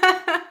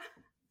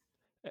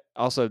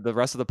 Also, the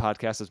rest of the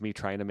podcast is me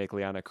trying to make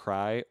Liana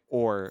cry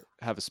or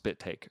have a spit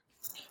take.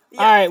 Yeah.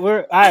 All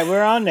right,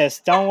 we're on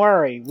this. Don't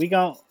worry.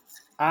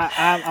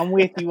 I'm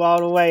with you all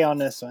the way on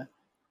this one.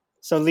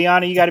 So,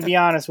 Liana, you got to be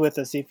honest with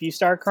us. If you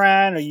start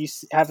crying or you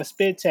have a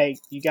spit take,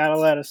 you got to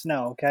let us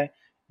know, okay?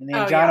 And then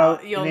Oh, yeah,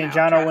 Jono, you'll know,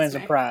 Jono wins trust a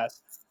me. prize.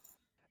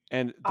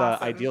 And the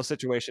Awesome. ideal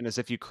situation is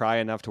if you cry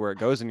enough to where it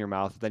goes in your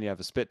mouth, then you have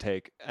a spit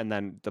take, and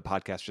then the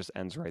podcast just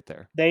ends right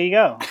there. There you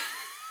go.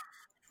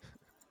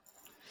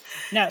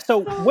 Now,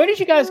 so where did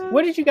you guys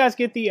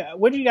get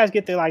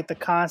the like the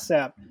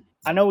concept?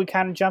 I know we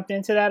kind of jumped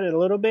into that a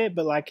little bit,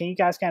 but like, can you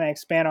guys kind of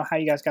expand on how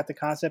you guys got the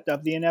concept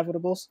of the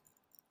Inevitables?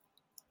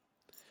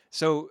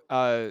 So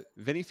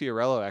Vinny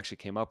Fiorello actually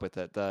came up with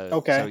it.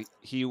 Okay. So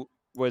he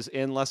was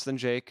in Less Than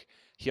Jake.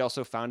 He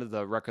also founded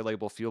the record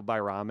label Fueled by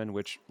Ramen,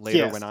 which later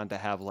Yes. went on to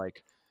have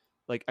like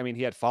I mean,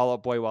 he had Fall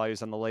Out Boy while he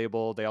was on the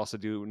label. They also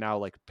do now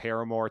like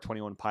Paramore,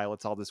 21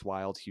 Pilots, all this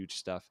wild, huge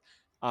stuff.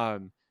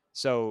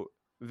 So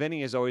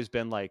Vinny has always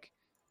been like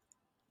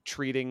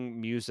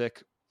treating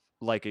music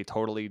like a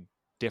totally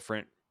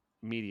different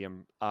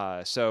medium.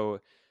 So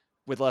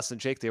with Less Than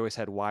Jake, they always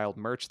had wild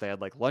merch. They had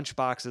like lunch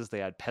boxes, they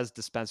had Pez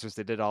dispensers,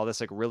 they did all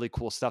this like really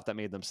cool stuff that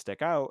made them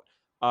stick out.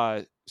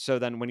 So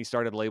then when he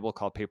started a label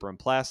called Paper and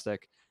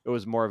Plastic, it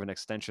was more of an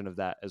extension of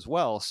that as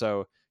well.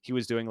 So he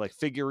was doing like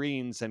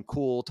figurines and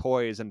cool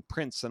toys and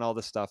prints and all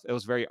this stuff. It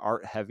was very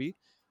art heavy.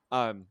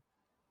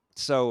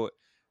 So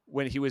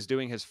when he was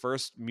doing his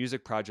first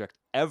music project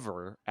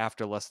ever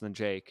after Less Than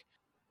Jake,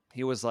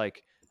 he was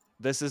like,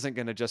 this isn't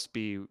going to just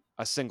be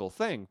a single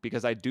thing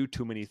because I do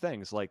too many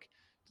things. Like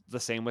the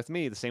same with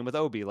me, the same with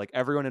Obi. Like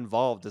everyone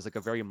involved is like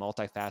a very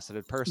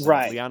multifaceted person.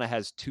 Right. Liana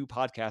has 2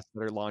 podcasts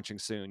that are launching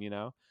soon, you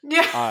know?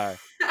 Yeah.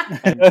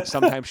 And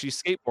sometimes she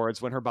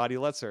skateboards when her body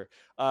lets her.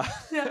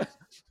 Yeah.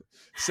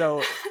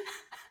 So,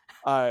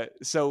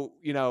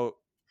 you know,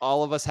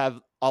 all of us have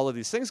all of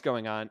these things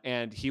going on.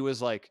 And he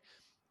was like,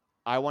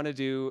 I want to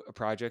do a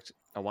project.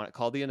 I want it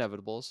called The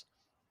Inevitables.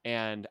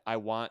 And I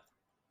want,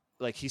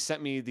 like, he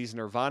sent me these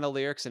Nirvana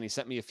lyrics and he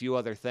sent me a few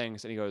other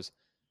things. And he goes,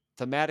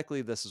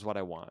 thematically, this is what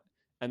I want.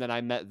 And then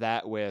I met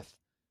that with,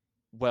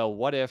 well,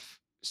 what if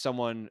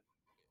someone,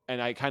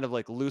 and I kind of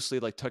like loosely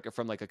like took it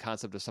from like a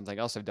concept of something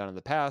else I've done in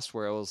the past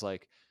where it was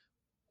like,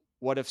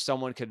 what if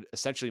someone could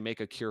essentially make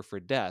a cure for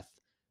death,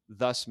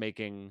 thus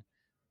making,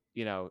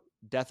 you know,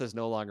 death is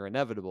no longer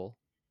inevitable.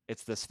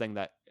 It's this thing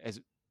that has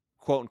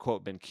quote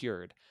unquote been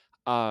cured.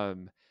 But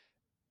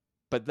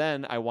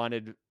then I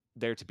wanted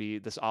there to be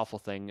this awful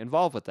thing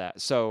involved with that.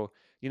 So,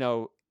 you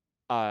know,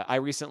 I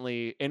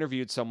recently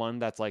interviewed someone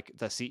that's like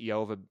the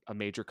CEO of a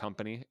major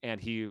company,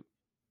 and he,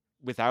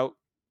 without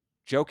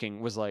joking,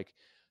 was like,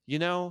 you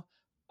know,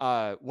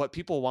 what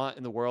people want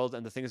in the world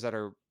and the things that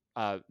are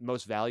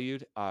most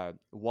valued.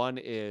 One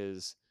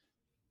is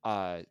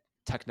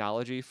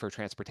technology for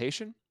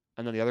transportation,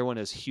 and then the other one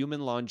is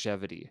human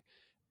longevity.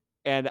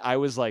 And I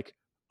was like,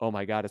 oh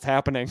my god, it's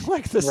happening.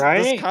 Like this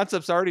Right.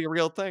 concept's already a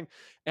real thing.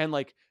 And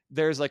like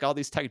there's like all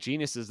these tech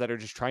geniuses that are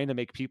just trying to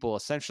make people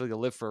essentially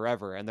live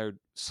forever, and they're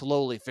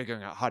slowly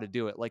figuring out how to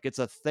do it. Like it's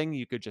a thing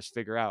you could just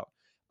figure out.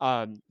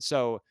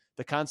 So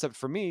the concept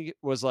for me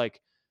was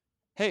like,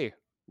 hey,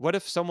 what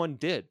if someone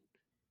did,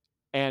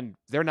 and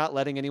they're not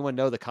letting anyone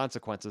know the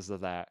consequences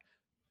of that?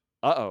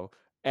 Uh-oh.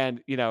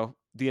 And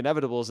the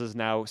inevitables is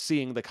now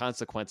seeing the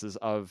consequences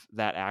of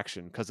that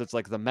action, because it's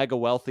like the mega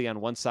wealthy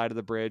on one side of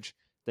the bridge,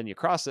 then you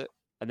cross it,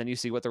 and then you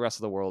see what the rest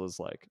of the world is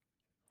like.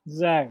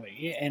 Exactly.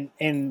 Yeah,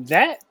 and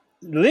that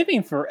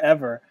living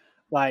forever,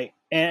 like,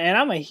 and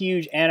I'm a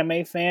huge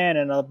anime fan,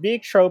 and a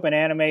big trope in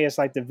anime is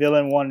like the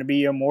villain wanting to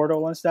be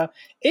immortal and stuff.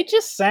 It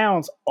just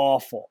sounds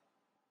awful,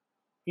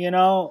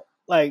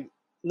 like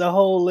the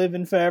whole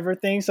living forever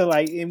thing. So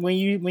like when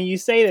you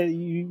say that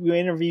you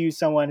interview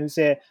someone who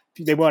said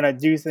they want to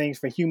do things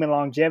for human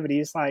longevity,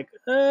 it's like,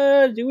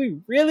 do we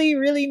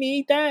really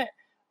need that?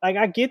 Like,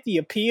 I get the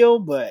appeal,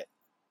 but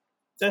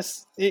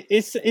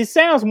it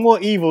sounds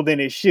more evil than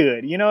it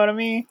should. You know what I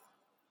mean?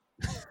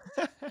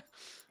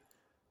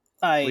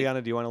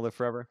 Liana, do you want to live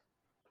forever?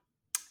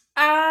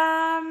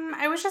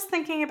 I was just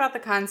thinking about the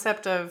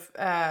concept of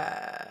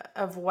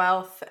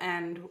wealth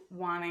and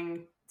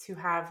wanting to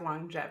have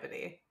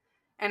longevity,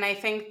 and I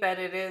think that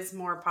it is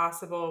more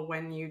possible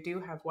when you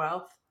do have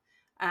wealth,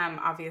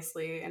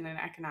 obviously in an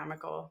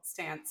economical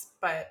stance.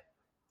 But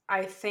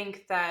I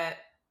think that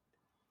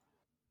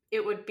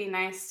it would be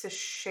nice to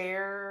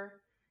share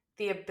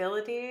the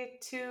ability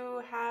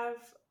to have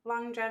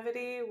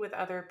longevity with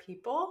other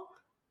people.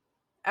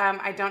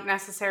 I don't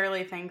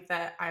necessarily think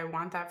that I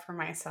want that for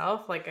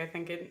myself. Like, I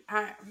think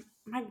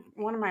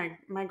one of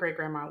my great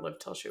grandma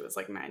lived till she was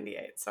like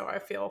 98, so I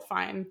feel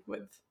fine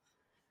with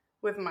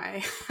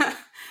my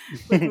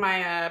with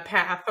my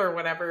path or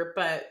whatever.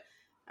 But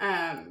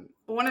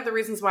one of the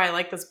reasons why I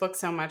like this book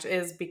so much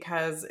is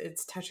because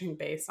it's touching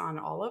base on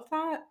all of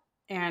that,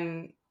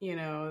 and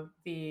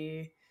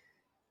the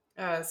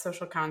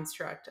social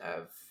construct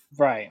of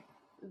right.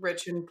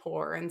 rich and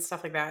poor and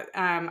stuff like that.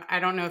 I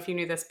don't know if you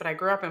knew this, but I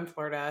grew up in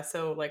Florida.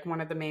 So like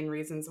one of the main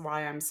reasons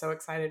why I'm so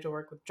excited to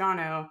work with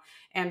Jono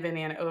and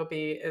Vinny and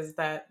Obi is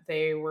that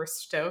they were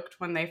stoked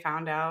when they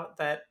found out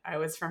that I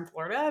was from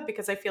Florida,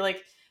 because I feel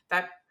like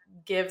that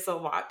gives a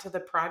lot to the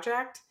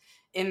project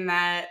in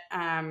that,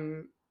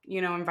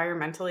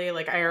 environmentally,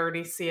 like I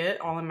already see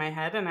it all in my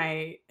head, and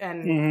I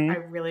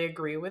really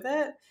agree with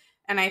it.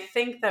 And I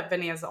think that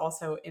Vinny is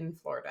also in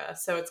Florida.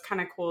 So it's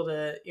kind of cool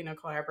to,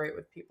 collaborate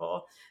with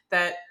people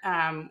that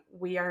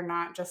we are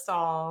not just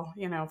all,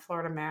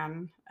 Florida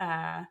man,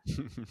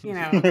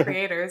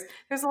 creators.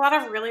 There's a lot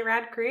of really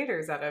rad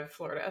creators out of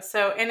Florida.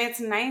 So, and it's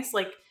nice,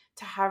 like,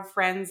 to have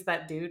friends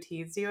that do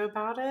tease you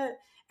about it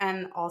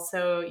and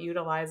also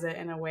utilize it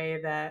in a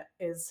way that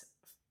is,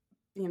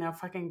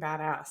 fucking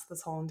badass.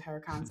 This whole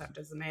entire concept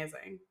is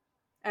amazing.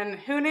 And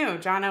who knew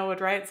Jono would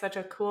write such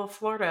a cool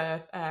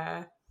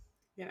Florida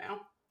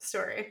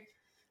story.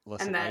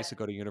 Listen, I used to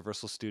go to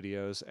Universal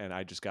Studios, and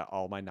I just got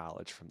all my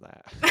knowledge from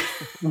that.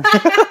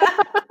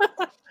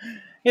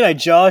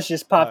 Jaws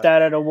just popped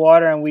out of the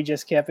water, and we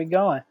just kept it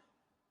going.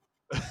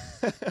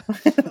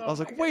 I was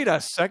like, wait a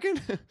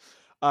second.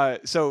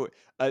 So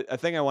a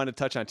thing I wanted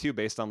to touch on too,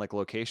 based on like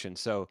location.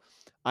 So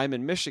I'm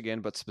in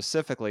Michigan, but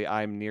specifically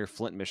I'm near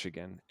Flint,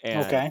 Michigan.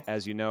 And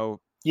as you know,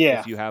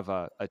 if you have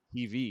a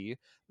TV,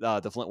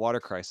 the Flint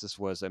water crisis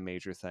was a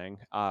major thing.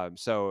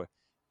 So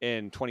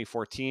in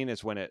 2014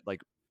 is when it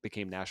like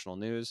became national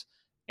news,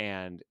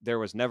 and there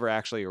was never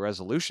actually a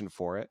resolution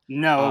for it.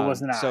 No, it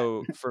was not.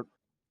 So for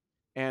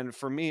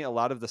me, a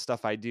lot of the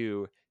stuff I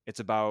do,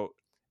 it's about,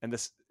 and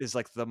this is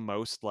like the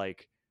most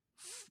like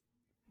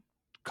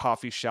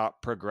coffee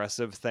shop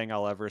progressive thing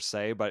I'll ever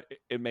say, but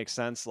it makes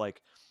sense.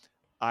 Like,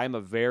 I'm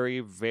a very,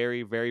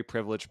 very, very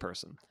privileged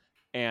person.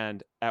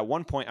 And at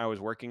one point I was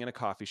working in a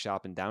coffee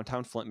shop in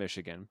downtown Flint,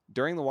 Michigan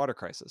during the water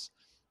crisis.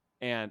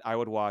 And I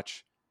would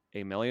watch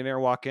a millionaire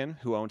walk in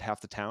who owned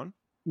half the town.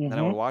 Mm-hmm. Then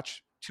I would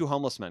watch two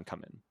homeless men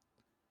come in,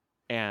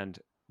 and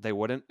they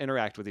wouldn't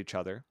interact with each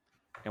other.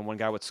 And one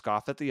guy would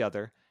scoff at the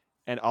other.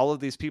 And all of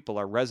these people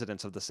are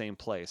residents of the same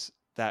place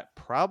that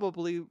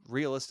probably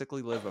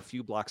realistically live a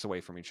few blocks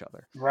away from each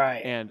other.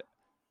 Right. And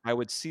I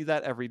would see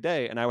that every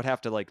day, and I would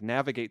have to like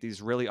navigate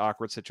these really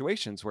awkward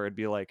situations where it'd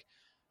be like,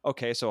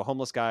 okay, so a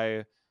homeless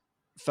guy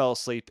fell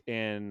asleep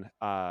in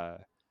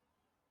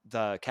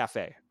the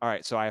cafe. All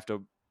right, so I have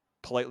to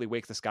politely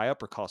wake this guy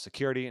up or call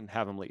security and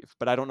have him leave.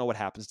 But I don't know what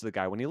happens to the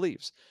guy when he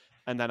leaves.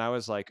 And then I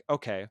was like,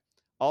 okay,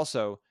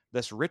 also,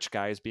 this rich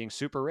guy is being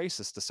super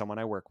racist to someone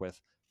I work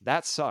with.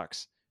 That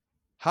sucks.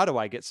 How do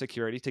I get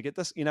security to get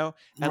this, And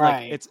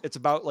right. like it's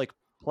about like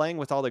playing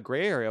with all the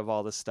gray area of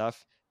all this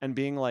stuff and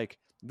being like,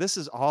 this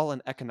is all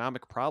an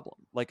economic problem.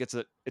 Like it's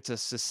a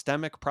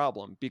systemic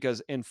problem,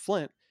 because in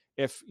Flint,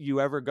 if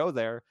you ever go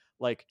there,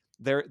 like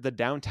the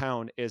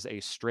downtown is a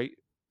straight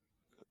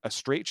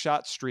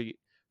shot street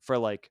for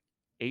like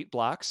 8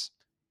 blocks.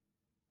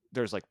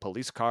 There's like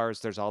police cars,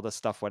 there's all this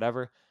stuff,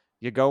 whatever.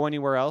 You go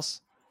anywhere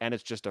else and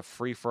it's just a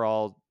free for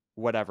all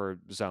whatever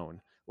zone.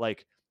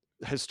 Like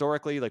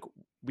historically, like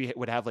we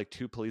would have like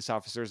 2 police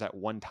officers at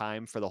one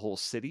time for the whole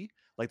city.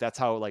 Like that's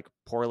how like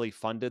poorly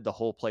funded the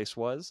whole place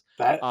was.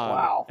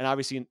 Wow. And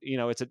obviously,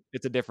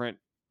 it's a different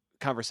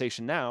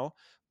conversation now,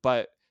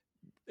 but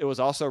it was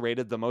also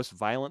rated the most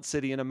violent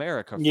city in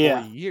America for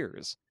Yeah.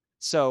 years.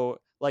 So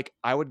like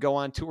I would go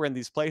on tour in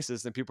these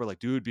places and people are like,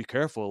 dude, be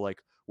careful.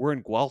 Like we're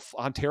in Guelph,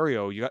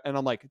 Ontario. And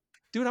I'm like,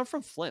 dude, I'm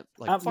from Flint.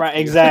 Like, fuck Right,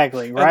 you.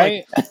 exactly, And,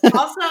 right? like,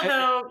 Also,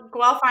 though,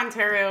 Guelph,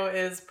 Ontario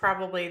is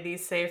probably the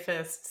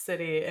safest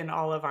city in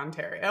all of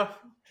Ontario,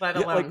 let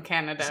Yeah, alone like,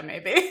 Canada,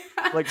 maybe.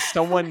 like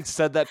someone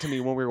said that to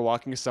me when we were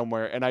walking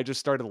somewhere and I just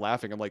started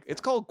laughing. I'm like,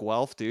 it's called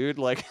Guelph, dude.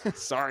 Like,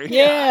 sorry.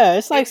 Yeah,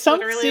 it's like It's some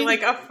literally city,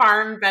 like a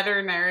farm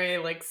veterinary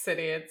like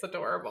city. It's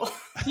adorable.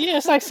 yeah,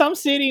 it's like some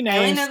city I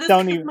only names know this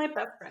don't because even. my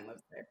best friend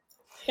lives there.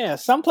 Yeah,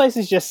 some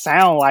places just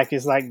sound like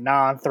it's like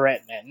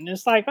non-threatening, and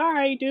it's like, all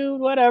right,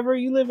 dude, whatever.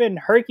 You live in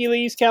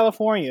Hercules,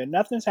 California.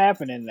 Nothing's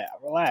happening now.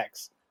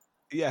 Relax.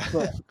 Yeah.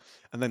 But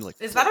And then like,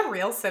 Is that a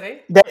real city?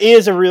 that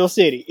is a real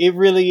city. It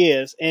really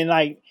is. And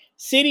like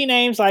city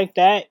names like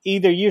that,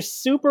 either you're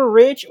super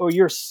rich or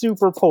you're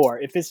super poor.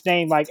 If it's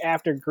named like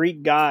after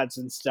Greek gods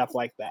and stuff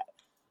like that.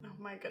 Oh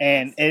my goodness.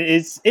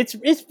 And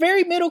it's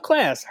very middle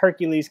class.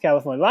 Hercules,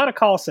 California. A lot of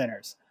call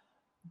centers,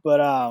 but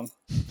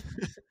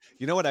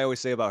you know what I always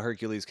say about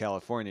Hercules,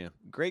 California?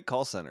 Great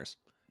call centers.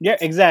 yeah,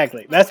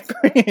 exactly. That's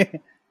great.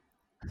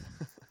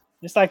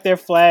 It's like their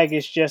flag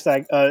is just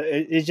like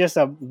it's just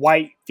a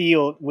white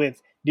field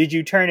with "Did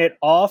you turn it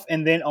off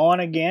and then on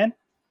again?"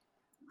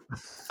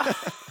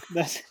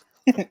 That's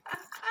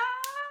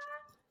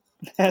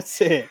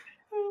that's it.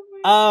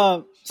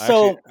 Oh my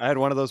So Actually, I had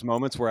one of those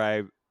moments where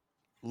I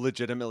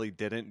legitimately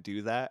didn't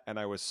do that, and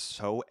I was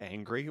so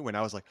angry when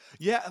I was like,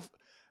 "Yeah,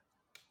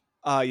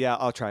 yeah,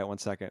 I'll try it 1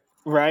 second."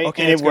 right,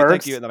 Okay, and that's it good, works.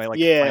 thank you. And then I like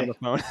Yeah, slam the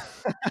phone.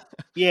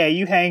 yeah.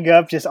 You hang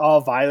up just all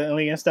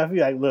violently and stuff.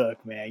 You're like,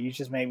 "Look, man, you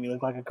just made me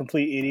look like a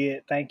complete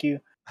idiot. Thank you."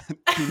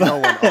 No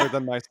one other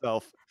than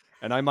myself,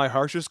 and I'm my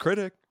harshest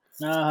critic.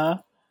 Uh-huh.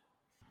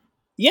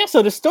 Yeah,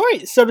 so the story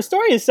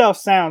itself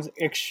sounds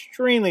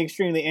extremely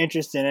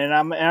interesting, and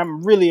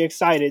I'm really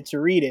excited to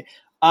read it.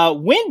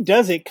 When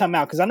does it come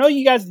out? Because I know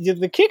you guys,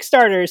 the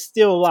Kickstarter is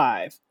still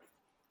live.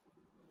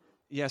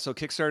 Yeah, so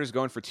Kickstarter is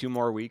going for 2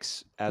 more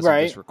weeks as Right.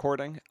 of this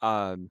recording,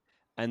 and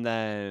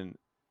then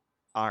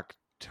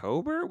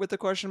October with the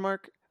question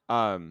mark.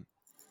 I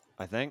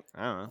think,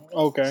 I don't know,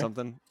 Okay.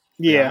 something.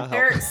 Yeah. Brianna,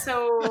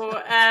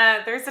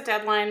 help. There's a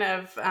deadline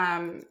of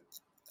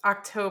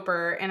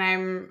October,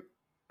 and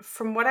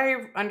from what I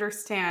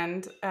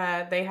understand,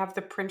 they have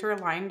the printer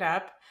lined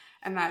up,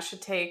 and that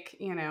should take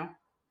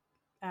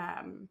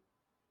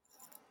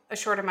a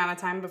short amount of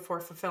time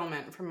before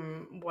fulfillment.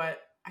 From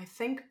what I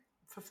think,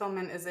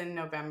 fulfillment is in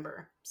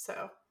November.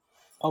 So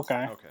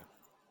Okay. Okay.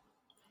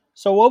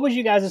 So what was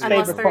you guys'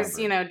 unless favorite part?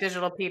 there's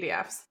digital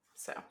PDFs.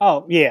 So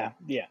Oh yeah.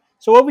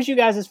 So what was you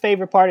guys'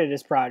 favorite part of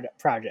this project?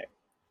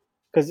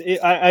 Because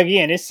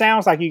again, it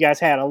sounds like you guys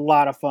had a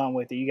lot of fun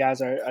with it. You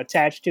guys are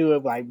attached to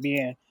it, like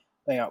being,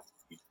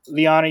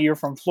 Liana, you're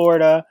from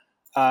Florida.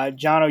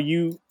 Jono,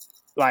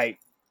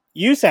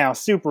 you sound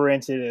super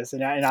into this,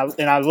 and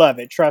I love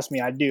it. Trust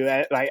me, I do.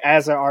 Like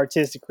as an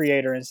artistic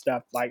creator and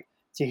stuff, like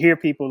to hear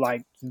people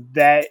like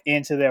that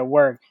into their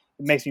work,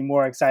 it makes me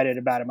more excited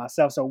about it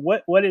myself. So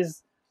what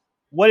is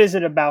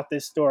it about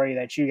this story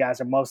that you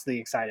guys are mostly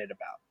excited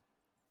about?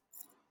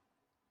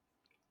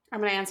 I'm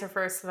going to answer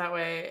first, so that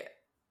way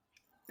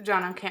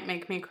Jono can't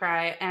make me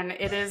cry. And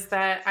it is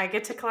that I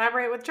get to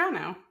collaborate with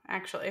Jono,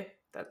 actually.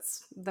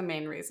 That's the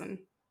main reason.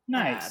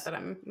 Nice. That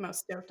I'm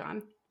most stoked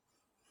on.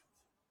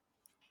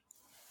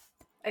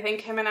 I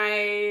think him and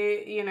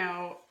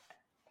I,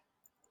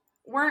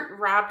 weren't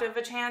robbed of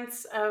a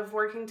chance of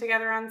working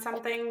together on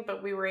something,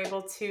 but we were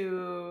able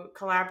to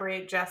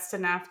collaborate just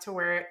enough to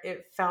where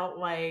it felt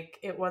like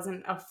it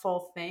wasn't a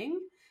full thing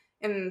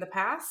in the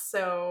past.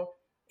 So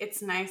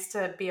it's nice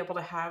to be able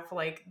to have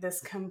like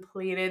this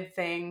completed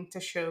thing to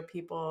show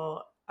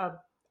people of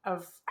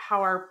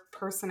how our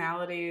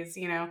personalities,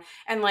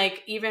 and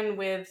like even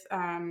with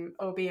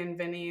Obi and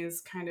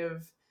Vinny's kind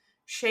of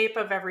shape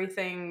of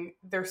everything,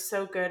 they're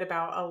so good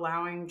about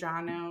allowing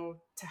Jono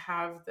to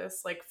have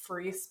this like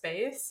free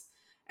space.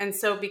 And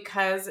so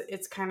because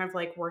it's kind of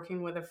like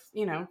working with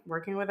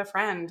a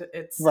friend,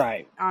 it's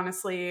Right.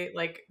 honestly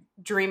like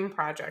dream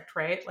project,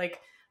 right? Like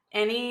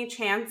any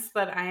chance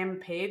that I am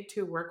paid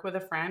to work with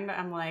a friend,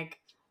 I'm like,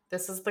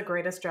 this is the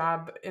greatest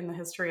job in the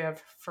history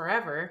of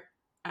forever.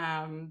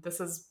 This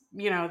is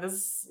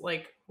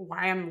like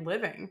why I'm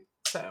living.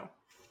 So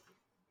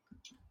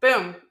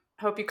boom.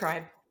 Hope you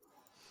cried.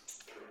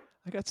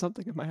 I got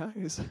something in my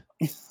eyes.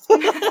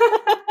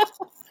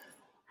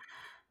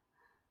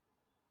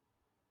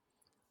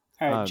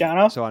 All right,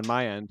 Jono. So on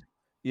my end,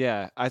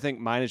 yeah, I think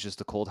mine is just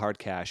the cold hard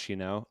cash.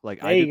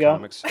 Like There I you do go.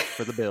 comics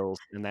for the bills,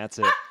 and that's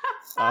it.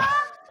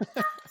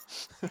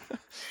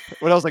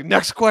 When I was like,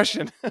 next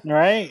question.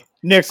 Right.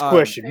 Next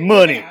question. There you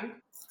Money.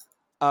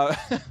 go.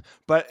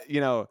 But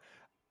in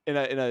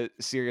a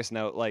serious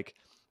note, like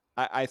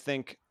I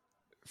think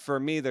for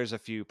me, there's a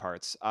few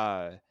parts.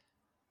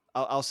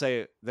 I'll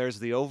say there's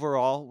the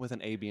overall with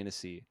an A, B, and a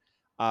C.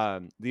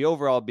 The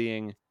overall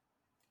being,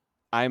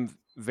 I'm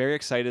very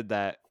excited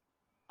that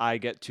I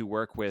get to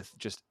work with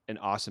just an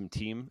awesome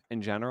team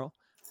in general.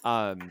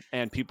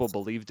 And people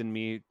believed in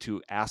me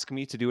to ask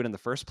me to do it in the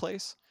first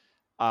place.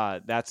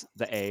 That's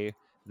the A.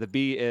 The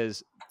B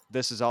is,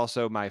 this is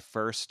also my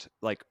first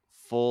like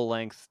full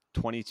length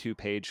 22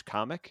 page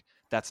comic.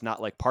 That's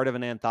not like part of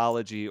an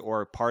anthology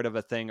or part of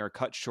a thing or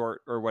cut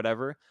short or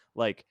whatever.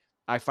 Like,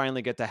 I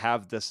finally get to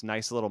have this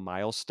nice little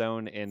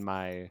milestone in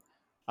my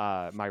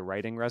my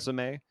writing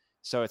resume.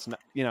 So it's not,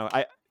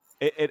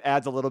 it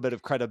adds a little bit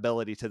of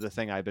credibility to the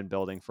thing I've been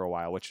building for a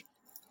while, which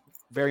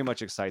very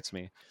much excites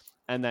me.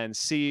 And then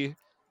C,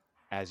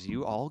 as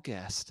you all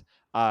guessed,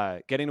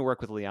 getting to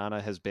work with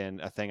Liana has been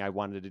a thing I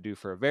wanted to do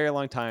for a very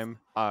long time.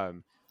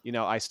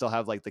 I still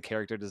have like the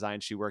character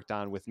design she worked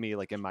on with me,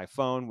 like in my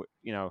phone,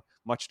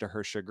 much to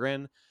her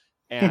chagrin.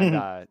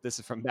 And this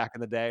is from back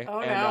in the day.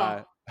 Oh,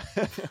 and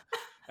no.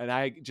 and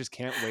I just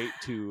can't wait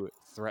to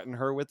threaten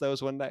her with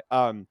those one day.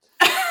 But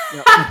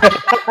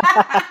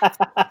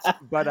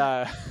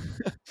I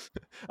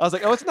was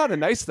like, oh, it's not a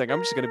nice thing.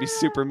 I'm just going to be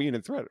super mean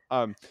and threaten.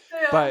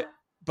 Yeah.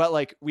 But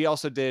like, we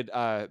also did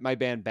my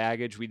band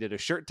Baggage. We did a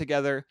shirt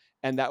together,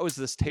 and that was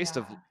this taste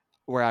of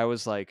where I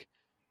was like,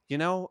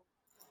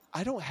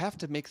 I don't have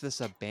to make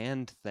this a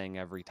band thing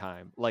every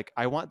time. Like,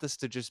 I want this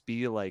to just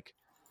be like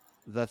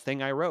the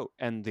thing I wrote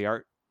and the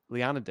art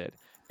Liana did.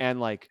 And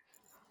like,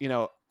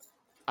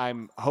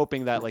 I'm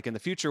hoping that like in the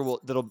future,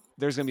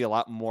 there's going to be a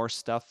lot more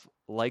stuff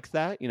like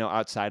that,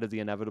 outside of the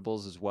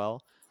Inevitables as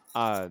well.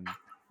 But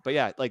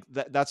yeah, like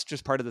that's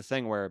just part of the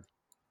thing where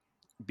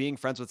being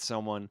friends with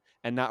someone,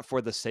 and not for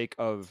the sake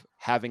of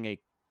having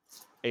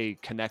a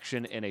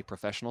connection in a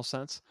professional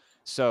sense.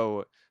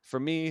 So for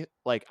me,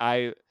 like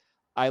I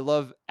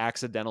love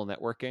accidental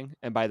networking.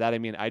 And by that, I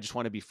mean, I just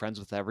want to be friends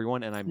with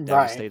everyone. And I'm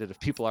devastated if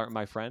people aren't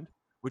my friend,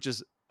 which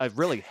is a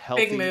really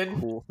healthy,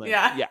 cool thing.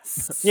 Yeah.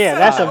 Yeah.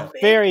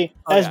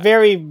 That's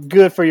very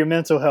good for your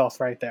mental health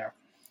right there.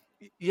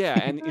 Yeah.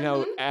 And,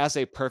 as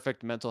a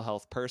perfect mental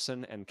health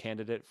person and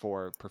candidate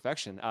for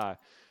perfection,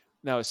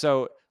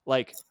 so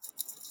like,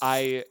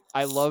 I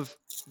love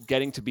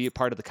getting to be a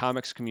part of the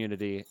comics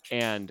community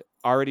and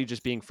already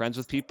just being friends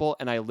with people.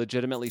 And I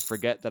legitimately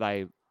forget that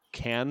I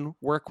can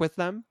work with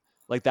them.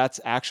 Like, that's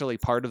actually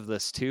part of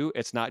this too.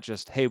 It's not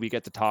just, hey, we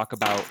get to talk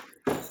about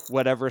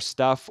whatever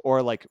stuff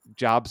or like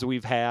jobs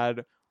we've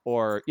had,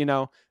 or,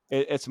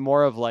 it's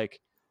more of like,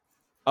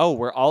 oh,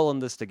 we're all in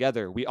this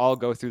together. We all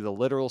go through the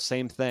literal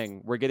same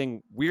thing. We're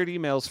getting weird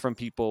emails from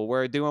people.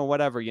 We're doing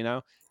whatever,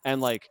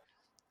 and like,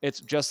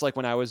 it's just like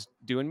when I was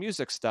doing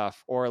music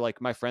stuff, or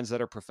like my friends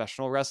that are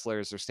professional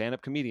wrestlers or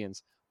stand-up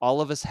comedians. All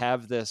of us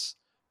have this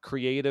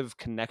creative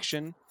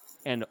connection,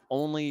 and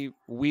only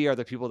we are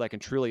the people that can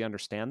truly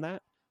understand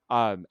that.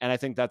 And I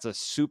think that's a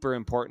super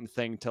important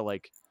thing to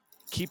like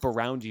keep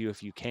around you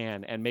if you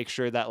can, and make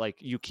sure that like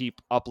you keep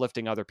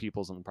uplifting other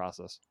people's in the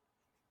process.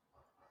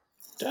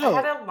 I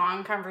had a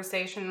long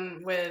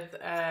conversation with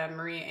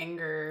Marie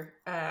Enger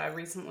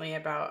recently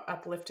about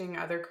uplifting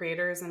other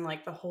creators, and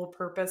like the whole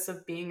purpose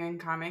of being in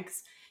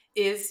comics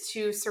is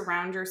to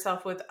surround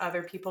yourself with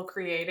other people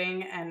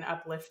creating and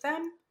uplift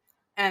them,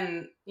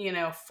 and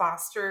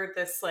foster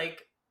this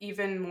like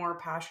even more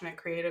passionate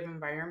creative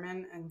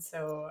environment. And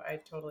so I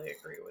totally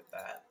agree with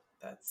that.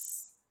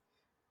 That's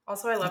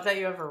also, I love that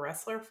you have a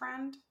wrestler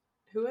friend.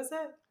 Who is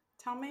it?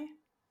 Tell me.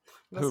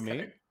 Who,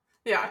 me?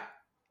 Yeah.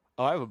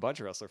 Oh, I have a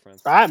bunch of wrestler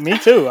friends. Me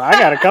too. I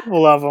got a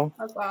couple of them.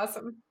 That's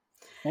awesome.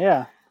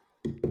 Yeah.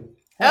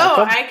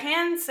 I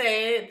can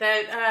say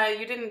that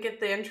you didn't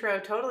get the intro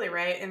totally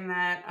right, in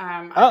that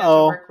I got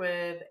to work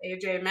with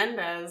AJ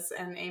Mendez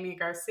and Amy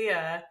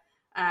Garcia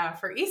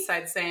for East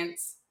Side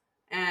Saints,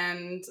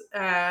 and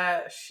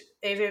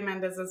AJ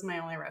Mendez is my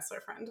only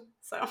wrestler friend.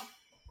 So.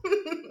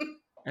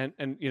 and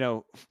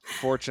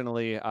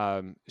fortunately,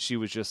 she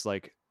was just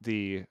like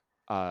the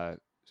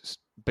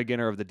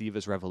beginner of the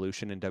Divas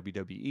Revolution in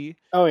WWE.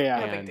 Oh yeah,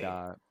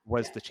 and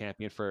was the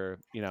champion for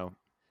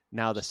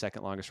now the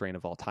second longest reign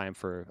of all time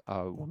for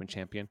a woman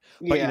champion.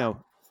 But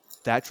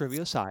that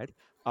trivia aside,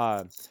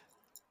 I'm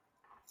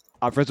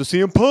friends with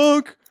CM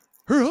Punk,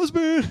 her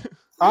husband.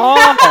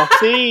 Oh,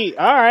 see,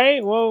 all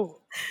right, well,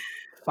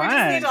 fine. We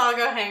just need to all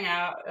go hang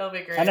out. It'll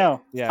be great. I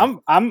know. Yeah,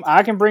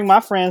 I can bring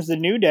my friends to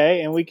New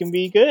Day, and we can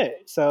be good.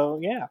 So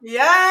yeah.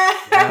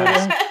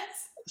 Yes.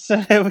 So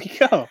there we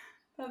go.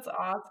 That's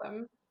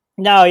awesome.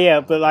 No,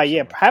 yeah, but like,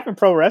 having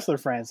pro wrestler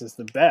friends is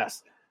the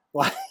best.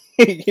 Like,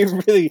 it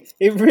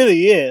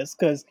really is,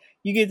 because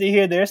you get to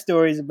hear their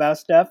stories about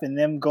stuff and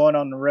them going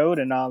on the road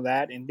and all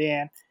that, and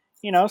then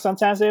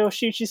sometimes they'll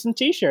shoot you some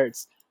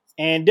T-shirts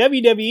and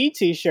WWE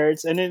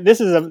T-shirts. And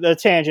this is a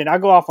tangent. I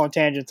go off on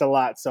tangents a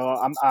lot, so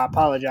I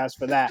apologize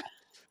for that.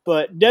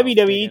 But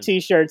WWE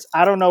T-shirts,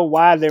 I don't know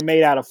why they're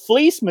made out of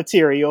fleece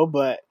material,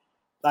 but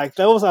like,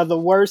 those are the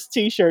worst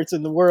T-shirts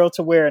in the world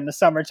to wear in the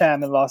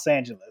summertime in Los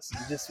Angeles.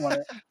 I just want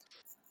to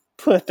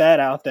put that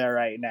out there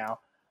right now.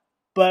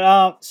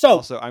 But so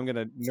Also, I'm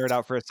gonna nerd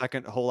out for a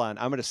second. Hold on,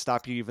 I'm gonna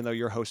stop you, even though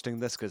you're hosting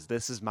this, because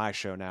this is my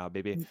show now,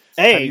 baby.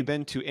 Have you hey,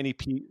 been to any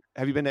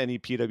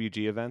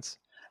PWG events?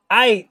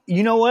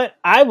 you know what?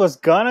 I was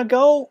gonna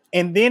go,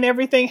 and then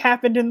everything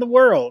happened in the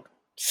world.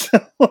 So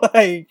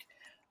like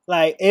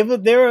it was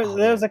Oh,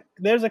 man.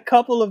 there's a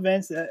couple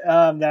events that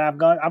I've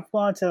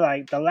gone to.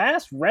 Like the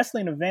last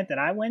wrestling event that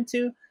I went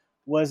to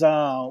was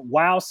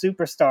WoW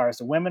Superstars,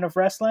 the Women of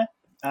Wrestling.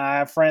 I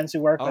have friends who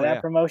work for Oh that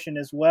yeah. promotion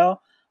as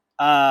well.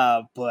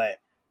 But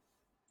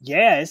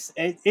yeah,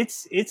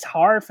 it's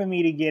hard for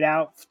me to get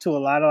out to a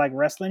lot of like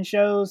wrestling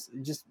shows,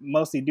 just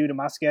mostly due to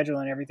my schedule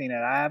and everything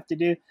that I have to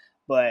do.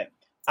 But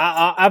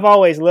I've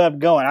always loved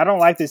going. I don't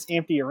like this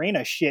empty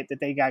arena shit that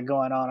they got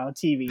going on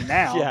TV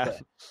now, Yeah.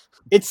 but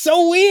it's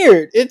so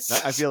weird.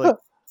 I feel like,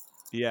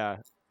 yeah,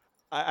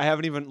 I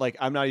haven't even like,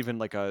 I'm not even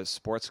like a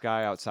sports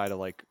guy outside of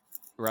like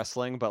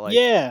wrestling, but like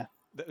yeah,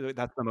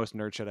 that's the most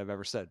nerd shit I've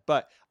ever said.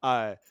 But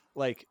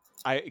like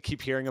I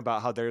keep hearing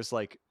about how there's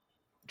like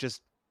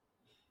just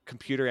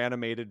computer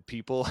animated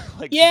people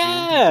like zoom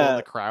people in yeah.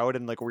 the crowd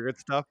and like weird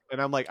stuff,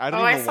 and I'm like, I don't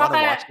Oh, I even saw want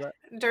to watch that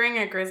that. during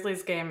a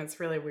Grizzlies game. It's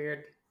really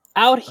weird.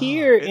 Out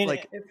here It in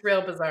like It's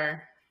real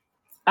bizarre.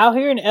 out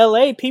here in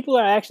LA, people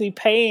are actually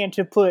paying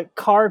to put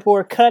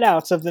cardboard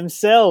cutouts of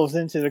themselves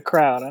into the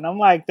crowd, and I'm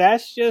like,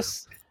 that's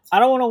just. I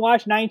don't want to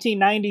watch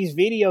 1990s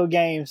video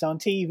games on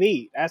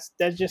TV.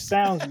 That just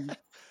sounds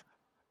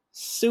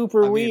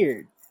super I mean,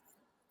 weird.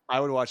 I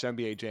would watch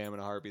NBA Jam in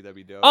a heartbeat. That'd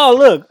be dope. Oh,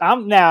 look,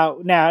 I'm now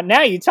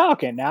you're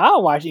talking. Now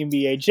I'll watch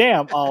NBA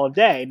Jam all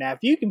day. Now, if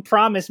you can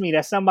promise me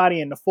that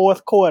somebody in the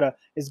fourth quarter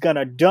is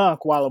gonna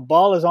dunk while the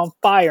ball is on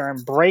fire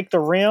and break the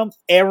rim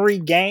every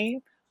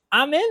game,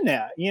 I'm in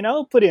there. You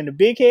know, put in the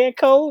big head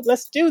code.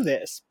 Let's do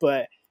this.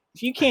 But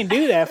if you can't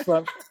do that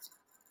for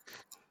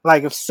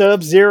like if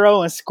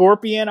Sub-Zero and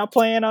Scorpion are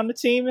playing on the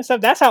team and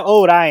stuff, that's how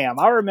old I am.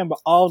 I remember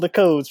all the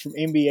codes from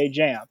NBA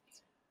Jam.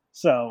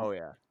 So, Oh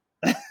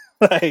yeah.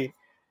 like.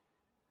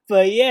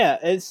 But yeah,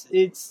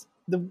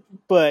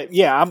 but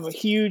yeah, I'm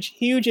huge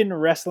into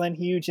wrestling,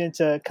 huge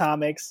into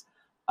comics,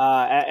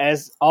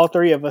 as all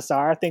three of us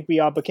are. I think we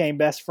all became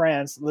best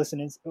friends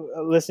listening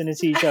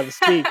to each other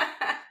speak.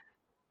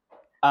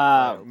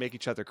 Make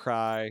each other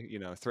cry,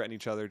 threaten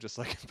each other just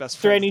like best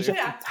Threaten friends each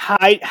do.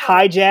 other,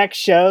 hijack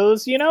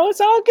shows.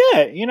 It's all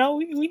good.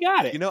 We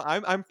got it.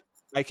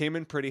 I came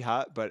in pretty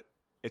hot, but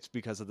it's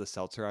because of the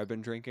seltzer I've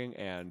been drinking,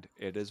 and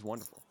it is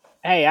wonderful.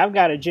 Hey, I've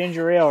got a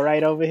ginger ale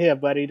right over here,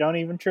 buddy. Don't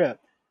even trip.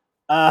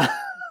 We're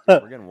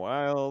getting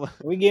wild.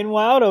 We're getting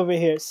wild over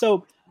here.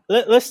 So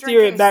let's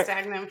steer it back.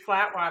 Stagnant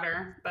flat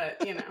water,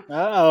 but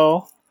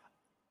Uh-oh.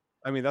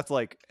 I mean, that's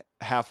like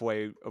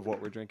halfway of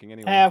what we're drinking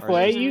anyway.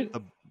 Halfway.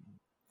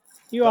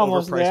 You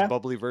almost overpriced there.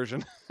 bubbly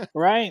version.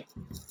 Right.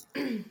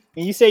 And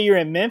you say you're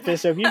in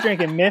Memphis, so if you're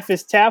drinking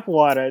Memphis tap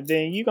water,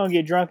 then you're going to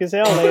get drunk as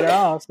hell later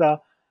on. So,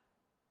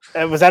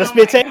 was that a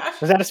spit take?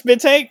 Gosh. Was that a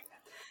spit take?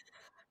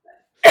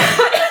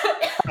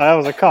 Oh, that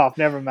was a cough.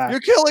 Never mind. You're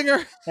killing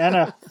her. I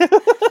know.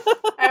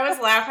 I was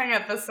laughing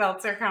at the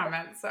seltzer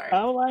comment. Sorry.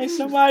 I'm like,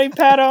 somebody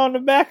pat her on the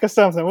back or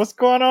something. What's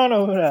going on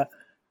over there?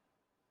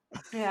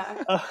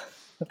 Yeah.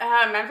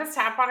 Memphis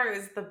tap water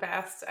is the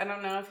best. I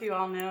don't know if you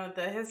all know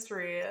the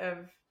history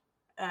of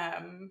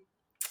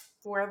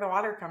where the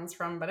water comes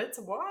from, but it's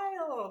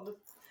wild.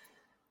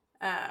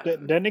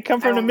 Doesn't it come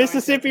I from the won't go into it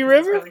Mississippi because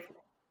River? it's really-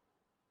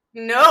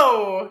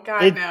 No,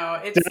 God, no.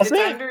 does It's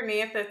it?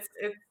 underneath.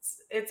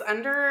 It's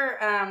under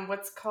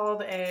what's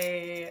called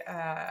a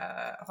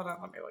hold on,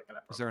 let me look it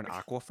up. Is there an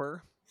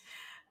aquifer?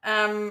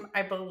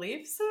 I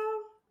believe so.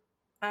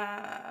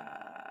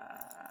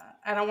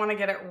 I don't want to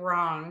get it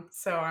wrong,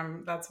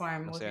 so that's why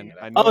I'm looking it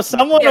up. Oh,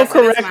 someone will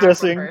correct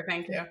us.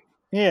 Thank you.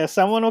 Yeah,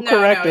 someone will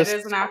correct us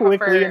it is an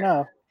quickly aquifer.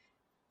 enough.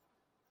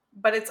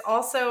 But it's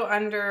also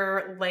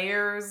under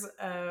layers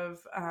of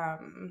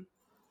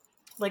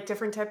like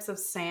different types of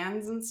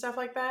sands and stuff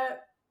like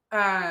that.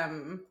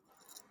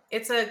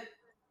 It's a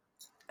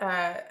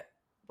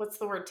what's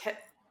the word?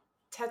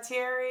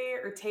 Tertiary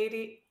or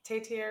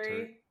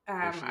tertiary?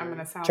 I'm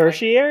gonna sound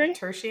tertiary. Like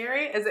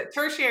tertiary? Is it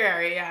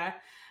tertiary? Yeah.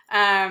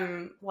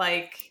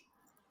 Like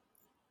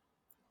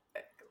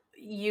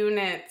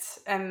units,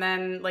 and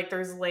then like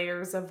there's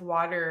layers of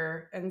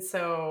water, and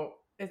so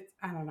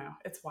I don't know.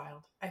 It's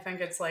wild. I think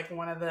it's like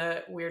one of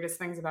the weirdest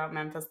things about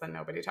Memphis that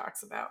nobody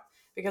talks about,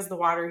 because the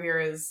water here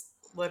is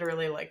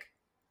literally like,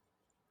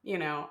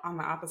 on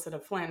the opposite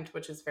of Flint,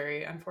 which is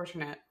very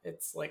unfortunate.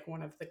 It's like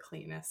one of the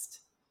cleanest,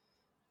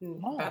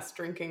 best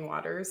drinking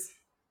waters.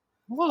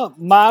 Well,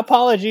 my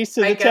apologies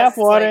to the tap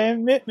water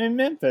in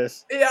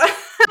Memphis. Yeah.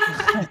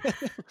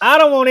 I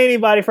don't want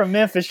anybody from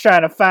Memphis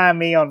trying to find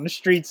me on the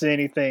streets or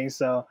anything,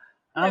 so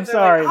I'm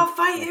sorry. Like, I'll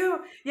fight you.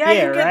 Yeah,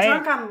 you get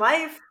drunk on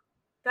life.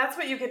 That's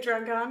what you get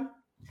drunk on.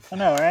 I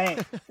know,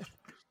 right?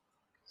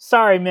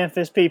 Sorry,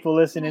 Memphis people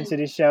listening to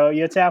this show.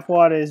 Your tap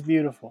water is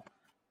beautiful.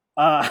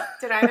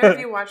 Did either of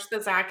you watch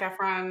the Zac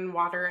Efron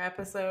water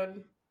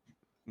episode?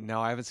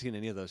 No, I haven't seen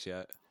any of those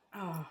yet.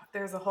 Oh,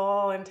 there's a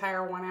whole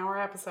entire 1 hour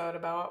episode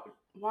about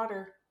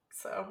water,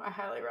 so I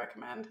highly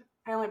recommend.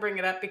 I only bring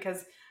it up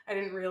because I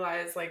didn't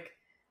realize like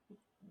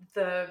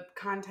the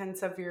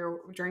contents of your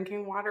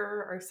drinking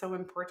water are so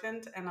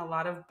important, and a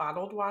lot of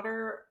bottled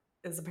water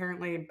is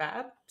apparently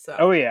bad. So,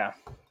 Oh yeah.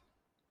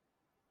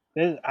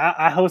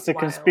 I host a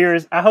Wild.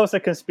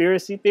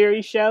 conspiracy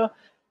theory show,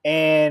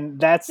 and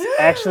that's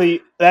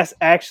actually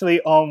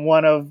on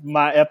one of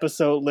my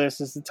episode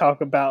lists, is to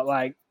talk about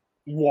like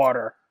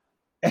water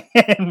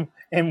and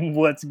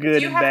what's Do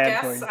good you and have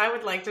bad for guests? you. I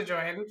would like to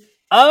join.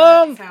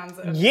 That sounds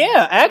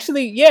Yeah, amazing.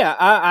 actually, yeah,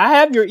 I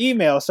have your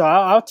email, so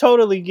I'll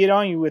totally get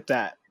on you with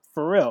that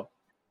for real.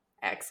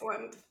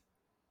 Excellent. You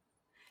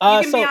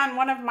can be So on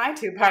one of my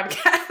 2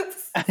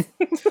 podcasts.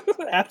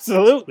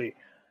 absolutely.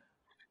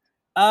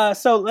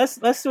 So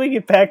let's swing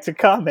it back to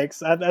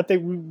comics. I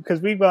think because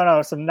we've gone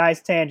on some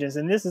nice tangents,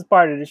 and this is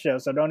part of the show,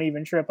 so don't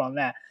even trip on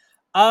that.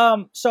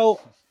 So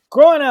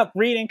growing up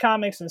reading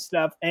comics and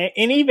stuff, and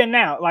even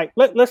now, like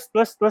let's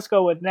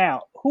go with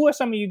now. Who are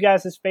some of you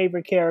guys'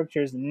 favorite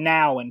characters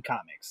now in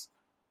comics?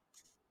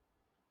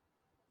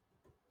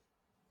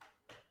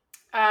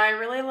 I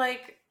really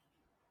like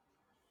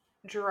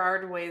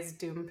Gerard Way's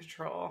Doom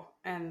Patrol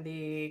and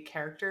the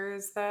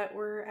characters that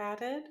were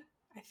added,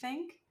 I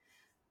think.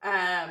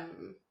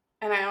 And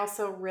I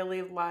also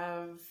really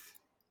love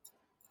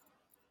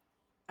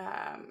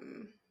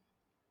um,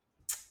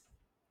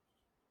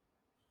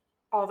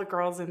 all the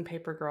girls in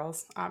Paper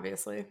Girls,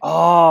 obviously.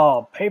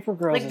 Oh, Paper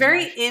Girls Like is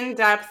very my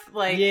in-depth,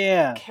 like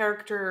yeah.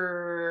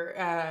 character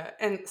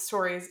and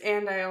stories.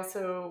 And I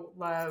also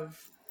love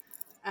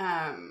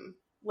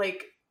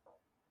like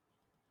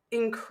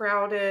in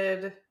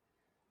Crowded,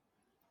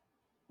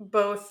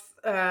 both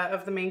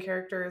of the main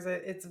characters,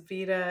 it's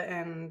Vita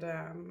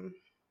and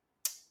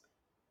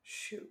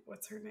shoot,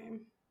 what's her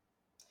name?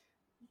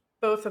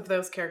 Both of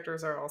those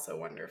characters are also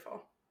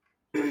wonderful.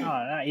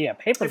 Oh, yeah,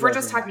 Paper If we're Girls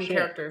just is my talking shit.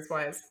 characters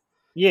wise,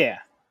 Yeah.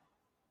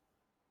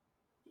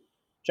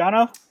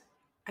 Jono?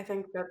 I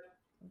think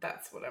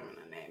that's what I'm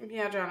gonna name.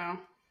 Yeah, Jono.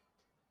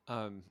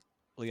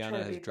 Liana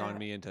has beat drawn that.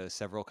 me into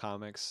several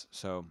comics,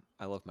 so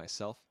I love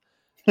myself.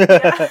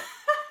 Yeah.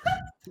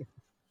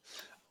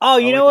 Oh,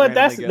 you know what?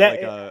 randomly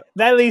get,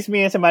 That leads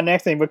me into my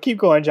next thing. But keep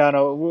going,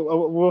 Jono.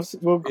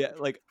 We'll yeah,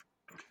 like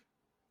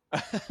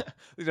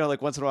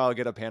like once in a while I'll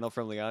get a panel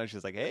from Liana.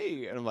 She's like,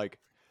 "Hey," and I'm like,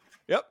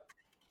 "Yep."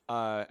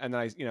 And then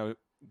I,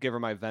 give her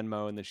my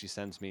Venmo, and then she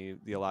sends me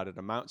the allotted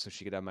amount so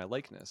she could have my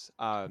likeness.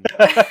 But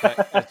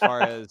as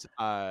far as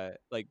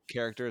like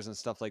characters and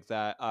stuff like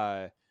that,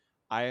 I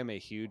am a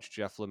huge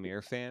Jeff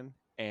Lemire fan,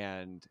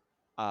 and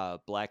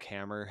Black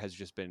Hammer has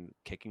just been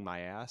kicking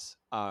my ass.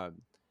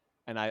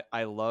 And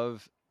I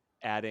love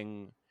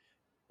adding,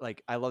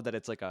 like, I love that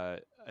it's like a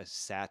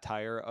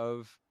satire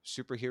of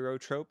superhero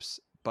tropes,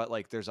 but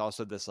like there's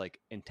also this like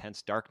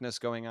intense darkness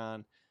going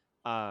on.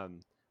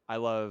 I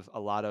love a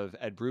lot of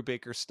Ed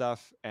Brubaker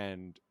stuff,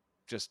 and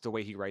just the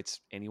way he writes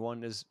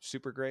anyone is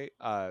super great.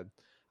 I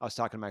was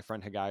talking to my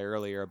friend Hagai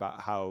earlier about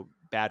how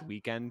Bad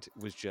Weekend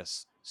was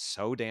just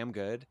so damn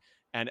good,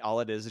 and all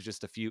it is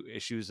just a few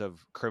issues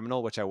of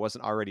Criminal, which I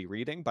wasn't already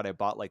reading, but I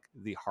bought like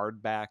the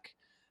hardback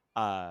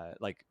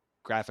like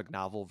graphic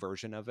novel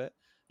version of it.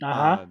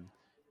 Uh-huh.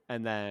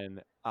 And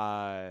then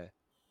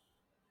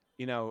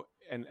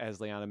and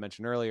as Liana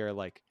mentioned earlier,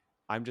 like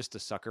I'm just a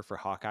sucker for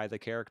Hawkeye the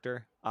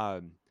character,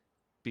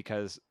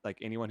 because like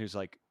anyone who's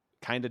like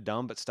kind of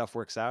dumb but stuff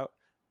works out,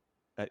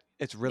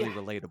 it's really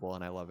relatable,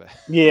 and I love it.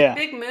 Yeah.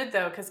 Big mood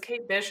though, because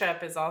Kate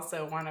Bishop is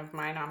also one of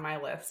mine on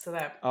my list, so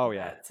that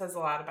says a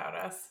lot about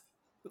us.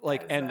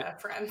 Like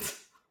as,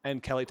 friends.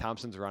 And Kelly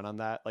Thompson's run on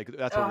that, like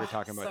that's what we were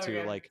talking about too.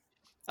 Good.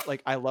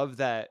 Like I love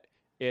that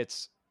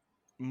it's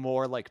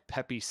more like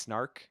peppy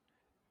snark,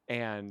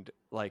 and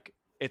like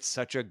it's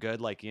such a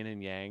good like yin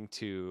and yang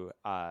to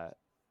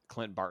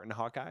Clint Barton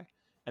Hawkeye,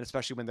 and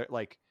especially when they're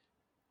like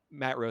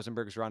Matt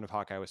Rosenberg's run of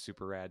Hawkeye was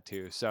super rad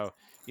too. So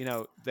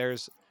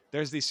there's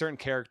these certain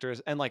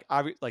characters, and like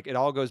it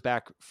all goes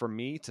back for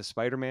me to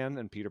Spider-Man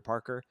and Peter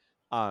Parker,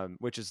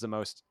 which is the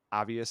most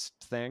obvious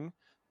thing.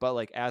 But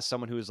like as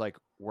someone who is like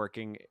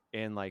working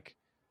in like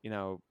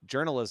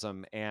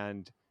journalism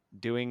and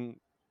doing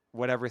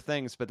whatever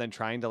things, but then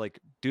trying to like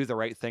do the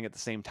right thing at the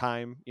same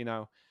time,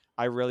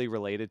 I really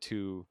related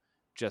to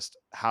just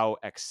how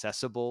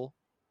accessible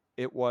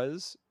it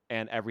was,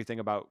 and everything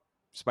about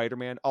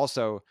Spider-Man.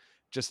 Also,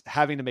 just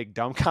having to make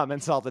dumb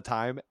comments all the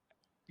time,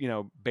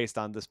 based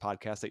on this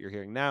podcast that you're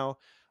hearing now,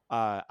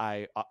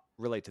 I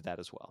relate to that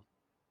as well.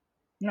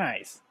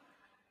 Nice.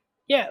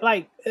 Yeah,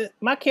 like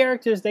my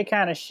characters, they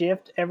kind of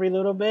shift every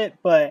little bit,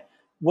 but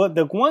what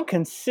the one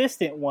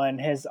consistent one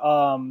has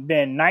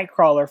been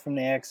Nightcrawler from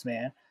the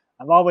X-Men.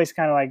 I've always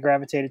kind of like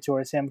gravitated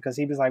towards him because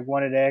he was like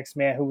one of the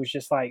X-Men who was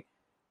just like,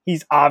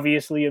 he's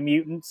obviously a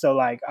mutant, so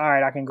like, all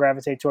right, I can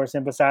gravitate towards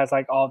him besides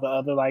like all the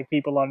other like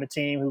people on the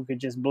team who could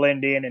just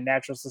blend in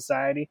natural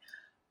society.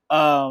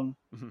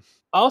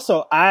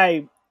 Also,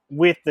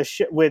 with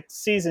with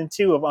season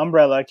 2 of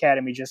Umbrella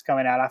Academy just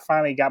coming out, I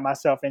finally got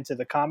myself into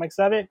the comics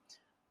of it.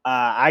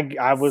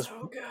 I was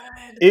so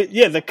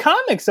good. The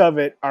comics of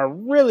it are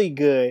really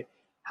good,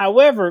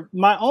 However,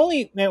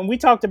 and we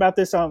talked about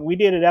this we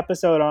did an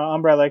episode on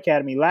Umbrella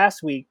Academy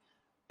last week,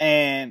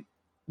 and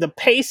the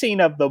pacing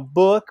of the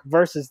book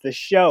versus the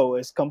show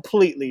is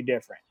completely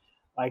different.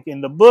 Like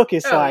in the book,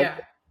 it's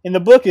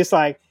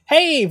like,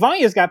 hey,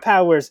 Vanya's got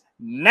powers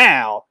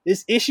now.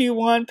 It's issue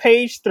 1,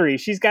 page 3.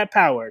 She's got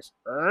powers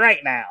right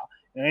now.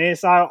 And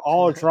it's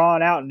all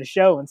drawn out in the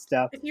show and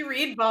stuff. If you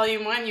read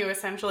volume 1, you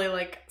essentially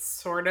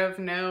sort of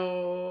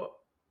know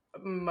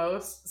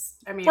most.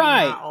 I mean,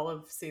 not all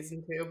of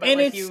season 2, but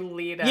and you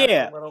lead up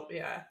a little.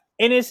 Yeah.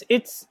 And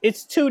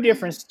it's two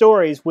different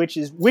stories, which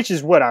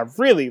is what I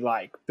really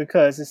like,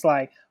 because it's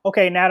like,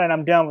 okay, now that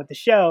I'm done with the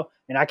show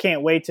and I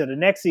can't wait till the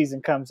next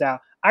season comes out,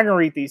 I can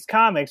read these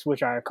comics,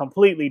 which are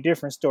completely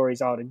different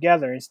stories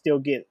altogether, and still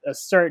get a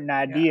certain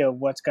idea of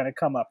what's going to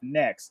come up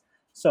next.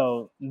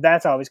 So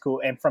that's always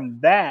cool. And from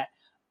that,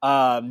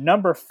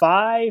 number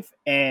 5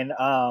 and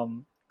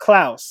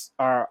Klaus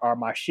are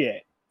my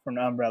shit from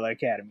the Umbrella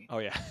Academy. Oh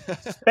yeah.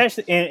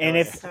 Especially and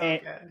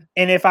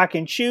if I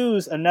can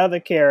choose another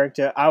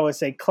character, I would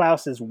say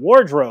Klaus's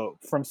wardrobe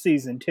from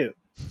season 2.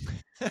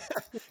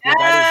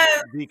 That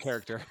is the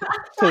character.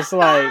 Just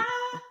like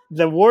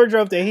the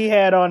wardrobe that he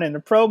had on in the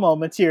promo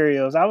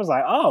materials, I was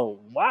like,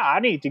 oh wow, I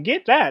need to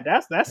get that.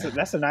 That's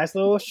a nice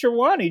little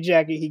Sherwani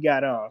jacket he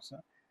got on.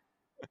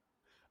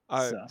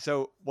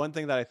 So one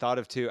thing that I thought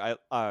of too,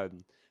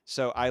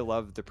 I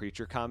love the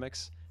Preacher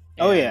comics.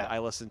 And I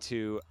listened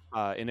to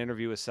an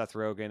interview with Seth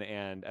Rogen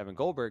and Evan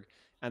Goldberg,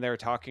 and they were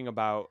talking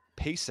about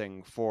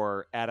pacing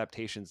for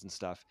adaptations and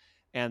stuff.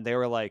 And they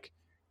were like,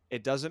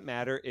 it doesn't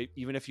matter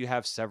even if you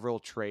have several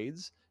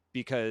trades,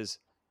 because,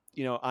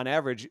 on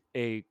average,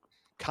 a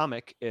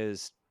comic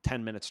is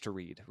 10 minutes to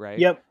read, right?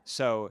 Yep.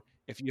 So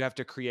if you have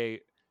to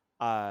create,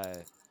 now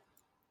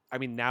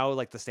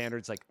the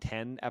standard's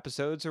 10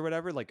 episodes or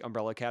whatever, like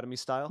Umbrella Academy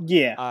style.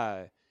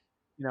 Yeah.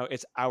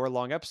 It's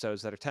hour-long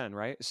episodes that are 10,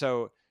 right?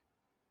 So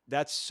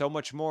that's so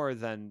much more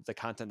than the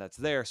content that's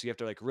there. So you have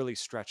to really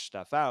stretch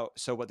stuff out.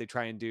 So what they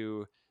try and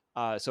do,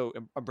 so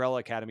Umbrella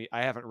Academy,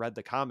 I haven't read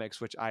the comics,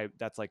 which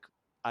that's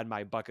on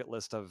my bucket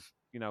list of,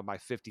 my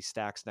 50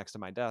 stacks next to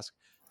my desk.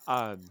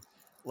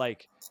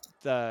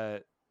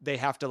 They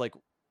have to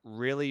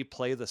really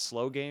play the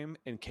slow game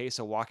in case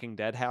a Walking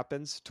Dead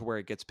happens, to where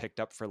it gets picked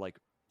up for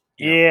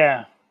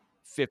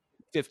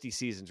 50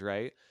 seasons,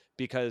 right?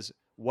 Because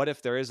what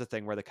if there is a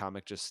thing where the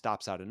comic just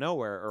stops out of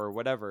nowhere or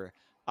whatever?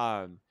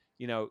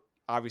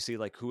 Obviously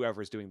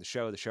whoever's doing the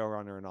show, the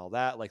showrunner and all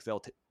that,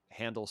 they'll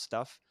handle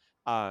stuff.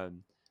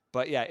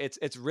 But yeah,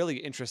 it's really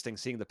interesting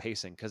seeing the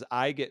pacing, because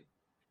I get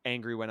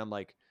angry when I'm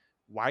like,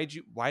 why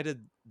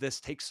did this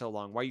take so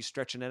long? Why are you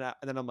stretching it out?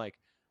 And then I'm like,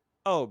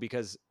 oh,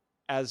 because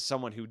as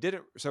someone who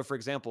didn't, so for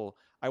example,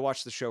 I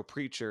watched the show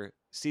Preacher.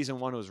 Season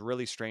 1 was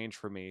really strange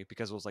for me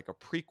because it was a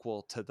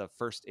prequel to the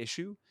first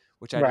issue,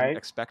 which I didn't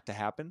expect to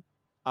happen.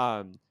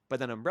 But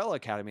then Umbrella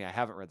Academy, I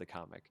haven't read the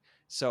comic.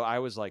 So I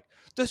was like,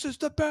 this is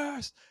the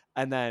best.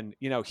 And then,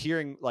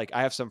 hearing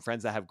I have some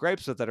friends that have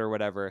gripes with it or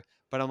whatever,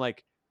 but I'm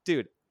like,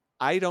 dude,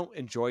 I don't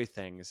enjoy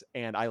things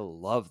and I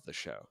love the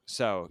show.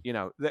 So,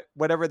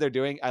 whatever they're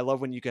doing, I love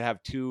when you can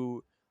have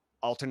two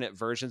alternate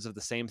versions of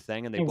the same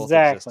thing and they both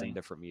exist in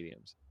different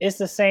mediums. It's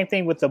the same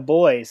thing with The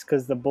Boys,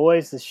 because The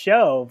Boys, the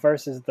show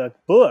versus the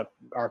book,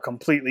 are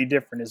completely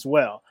different as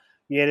well.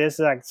 Yeah, there's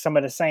some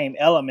of the same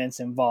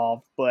elements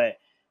involved, but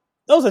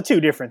those are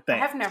two different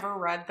things. I have never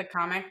read the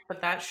comic,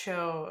 but that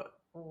show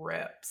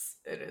rips.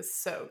 It is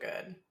so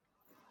good.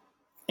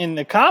 In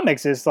the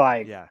comics, it's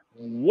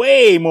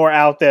way more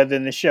out there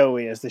than the show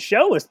is. The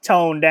show is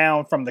toned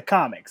down from the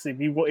comics, if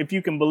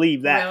you can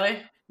believe that. Really?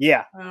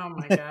 Yeah. Oh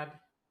my god.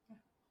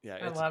 Yeah,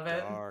 I love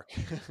dark.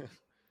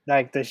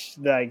 it.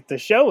 The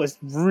show is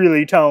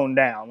really toned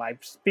down.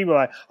 People are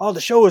like, oh, the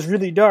show is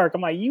really dark.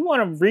 I'm like, you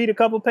want to read a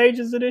couple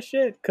pages of this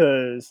shit?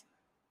 Because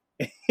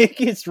it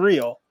gets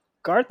real.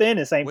 Garth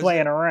Ennis ain't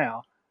playing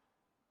around.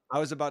 I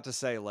was about to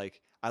say,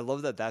 I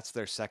love that that's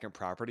their second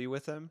property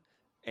with him.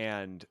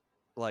 And,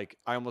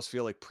 I almost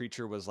feel like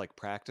Preacher was,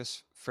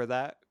 practice for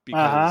that.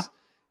 Because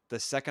the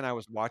second I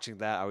was watching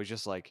that, I was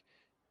just like,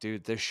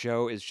 dude, this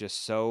show is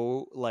just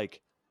so,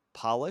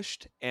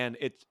 polished. And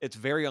it's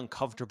very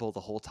uncomfortable the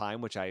whole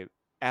time, which I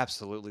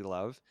absolutely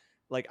love.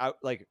 I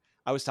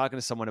was talking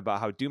to someone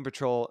about how Doom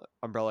Patrol,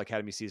 Umbrella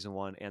Academy Season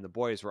 1, and The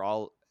Boys were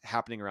all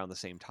happening around the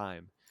same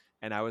time.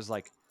 And I was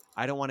like,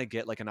 I don't want to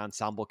get an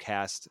ensemble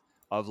cast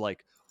of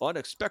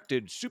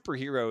unexpected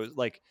superheroes,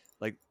 like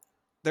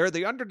they're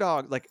the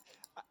underdog.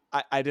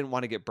 I didn't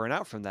want to get burnt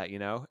out from that,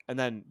 And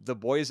then The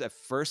Boys, at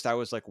first I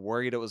was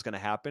worried it was going to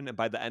happen, and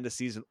by the end of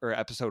season or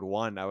episode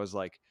 1, I was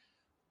like,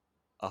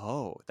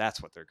 oh,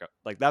 that's what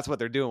that's what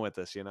they're doing with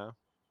this,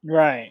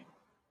 Right.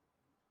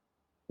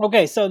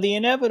 Okay, so The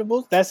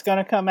Inevitables, that's going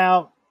to come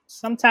out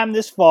sometime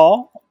this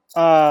fall.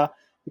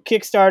 The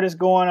Kickstarter is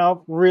going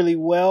up really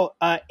well.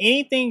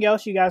 Anything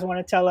else you guys want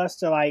to tell us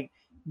to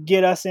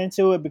get us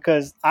into it?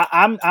 Because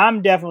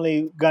I'm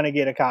definitely gonna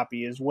get a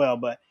copy as well.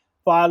 But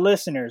for our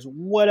listeners,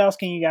 what else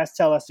can you guys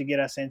tell us to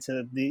get us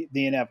into the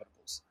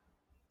Inevitables?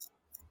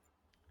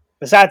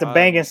 Besides the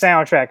banging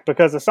soundtrack,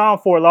 because the song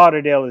Fort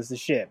Lauderdale is the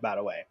shit, by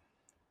the way.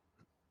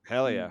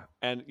 Hell yeah.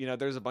 And,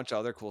 there's a bunch of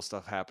other cool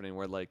stuff happening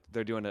where, like,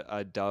 they're doing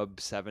a dub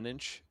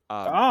 7-inch.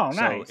 Nice.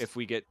 So if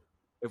we get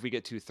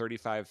to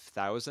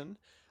 35,000,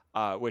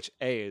 which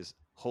is,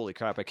 holy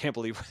crap, I can't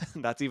believe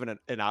that's even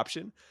an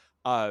option.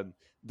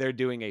 They're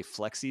doing a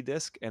flexi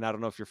disc, and I don't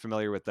know if you're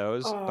familiar with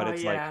those, but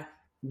it's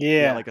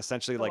like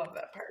essentially like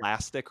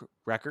plastic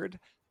record.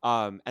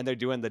 And they're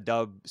doing the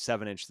dub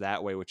 7-inch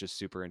that way, which is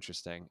super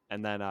interesting.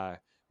 And then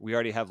we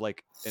already have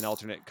like an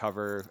alternate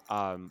cover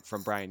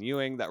from Brian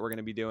Ewing that we're going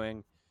to be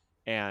doing.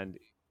 And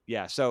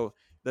yeah, so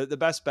the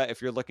best bet,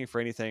 if you're looking for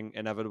anything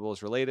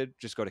Inevitables related,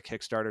 just go to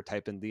Kickstarter,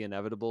 type in The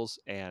Inevitables,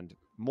 and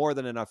more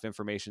than enough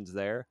information's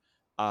there.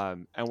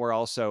 And we're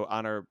also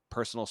on our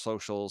personal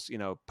socials,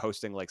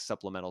 posting like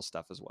supplemental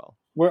stuff as well.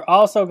 We're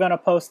also going to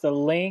post a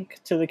link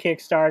to the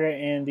Kickstarter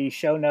in the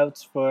show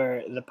notes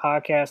for the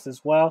podcast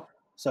as well.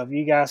 So if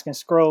you guys can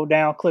scroll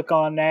down, click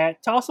on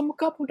that, toss them a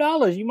couple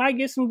dollars. You might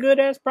get some good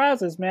ass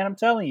prizes, man. I'm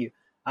telling you,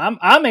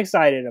 I'm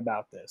excited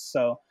about this.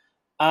 So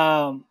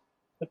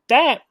with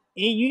that,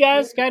 you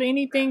guys got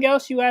anything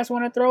else you guys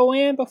want to throw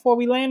in before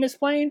we land this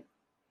plane?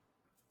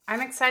 I'm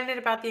excited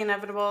about The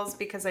Inevitables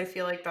because I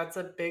feel like that's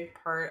a big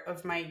part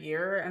of my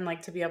year, and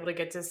like to be able to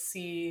get to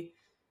see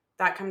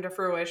that come to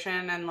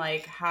fruition and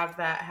like have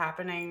that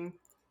happening,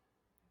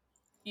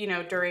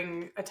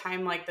 during a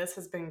time like this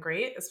has been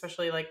great,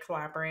 especially like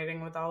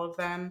collaborating with all of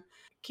them.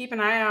 Keep an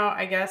eye out,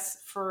 I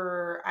guess,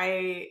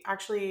 I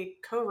actually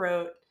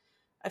co-wrote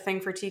a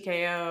thing for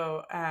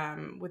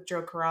TKO with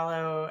Joe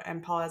Corallo,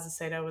 and Paul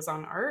Azevedo was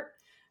on art.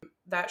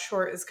 That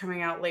short is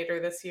coming out later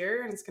this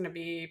year and it's going to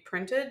be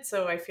printed.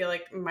 So I feel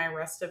like my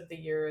rest of the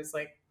year is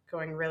like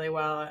going really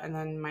well. And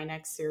then my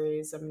next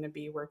series, I'm going to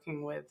be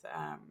working with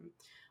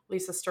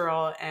Lisa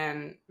Sturl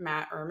and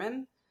Matt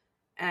Ehrman.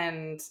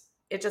 And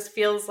it just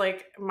feels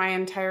like my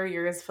entire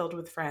year is filled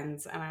with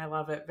friends, and I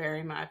love it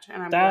very much.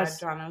 And I'm glad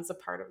Jono's a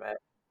part of it.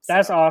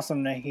 That's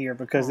awesome to hear,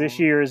 because this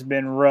year has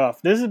been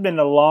rough. This has been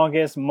the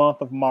longest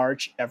month of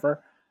March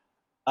ever.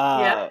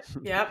 Yep.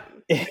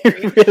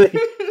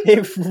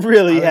 It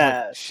really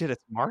has. Like, shit,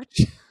 it's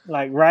March?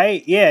 Like,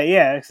 right?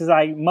 Yeah. Because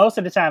like most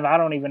of the time, I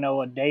don't even know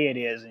what day it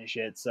is and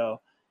shit.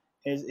 So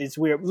it's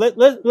weird. Let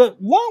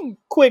one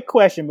quick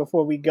question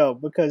before we go,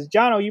 because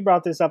Jono, you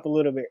brought this up a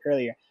little bit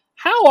earlier.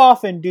 How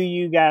often do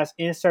you guys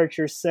insert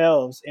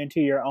yourselves into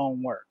your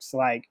own works?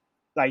 Like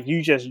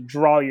you just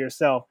draw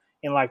yourself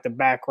in like the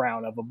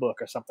background of a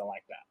book or something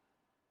like that?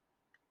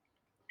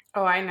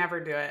 Oh, I never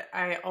do it.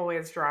 I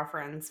always draw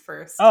friends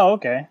first. Oh,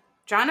 okay.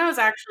 Jono's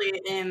actually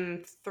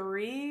in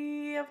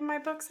 3 of my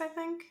books, I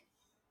think.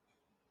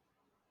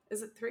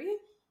 Is it 3?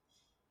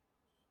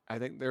 I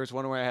think there was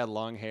one where I had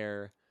long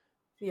hair.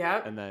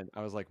 Yep. And then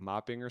I was like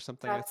mopping or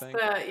something, that's I think.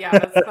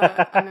 That's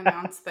the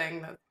unannounced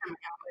thing that's coming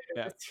out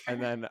later this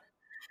year.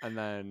 And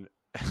then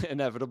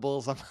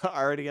Inevitables, I'm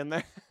already in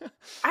there.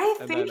 I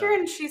think you're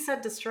in She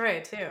Said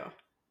Destroy too.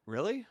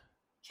 Really?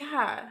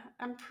 Yeah,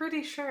 I'm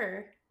pretty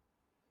sure.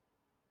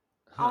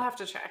 I'll have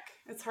to check.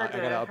 It's hard I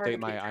gotta update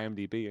my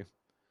IMDb.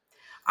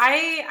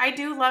 I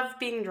do love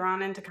being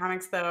drawn into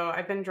comics, though.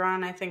 I've been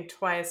drawn, I think,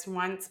 twice.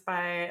 Once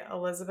by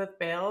Elizabeth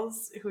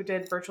Bales, who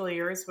did Virtually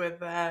Yours with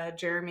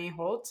Jeremy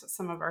Holt,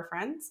 some of our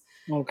friends.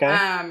 Okay.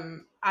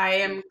 I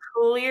am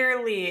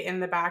clearly in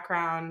the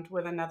background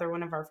with another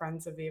one of our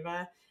friends,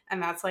 Aviva,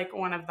 and that's like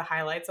one of the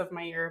highlights of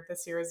my year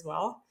this year as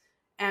well.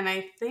 And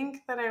I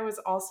think that I was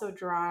also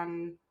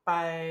drawn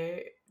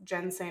by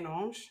Jen St.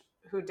 Onge,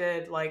 who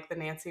did like the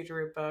Nancy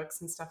Drew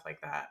books and stuff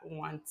like that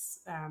once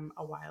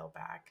a while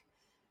back.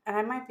 And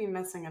I might be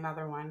missing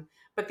another one.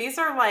 But these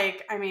are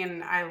like, I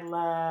mean, I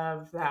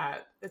love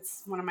that.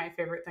 It's one of my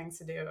favorite things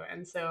to do.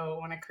 And so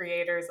when a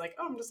creator is like,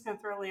 oh, I'm just going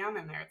to throw Leon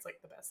in there, it's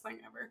like the best thing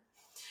ever.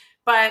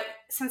 But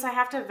since I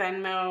have to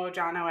Venmo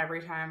Jono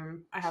every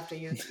time I have to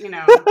use,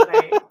 that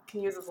I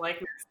can use his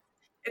likeness,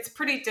 it's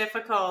pretty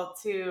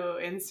difficult to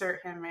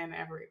insert him in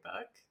every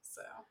book.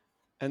 So.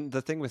 And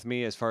the thing with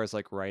me, as far as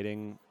like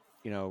writing,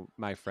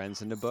 my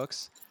friends into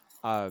books,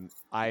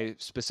 I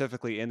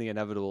specifically in The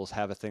Inevitables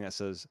have a thing that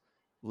says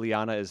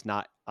Liana is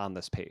not on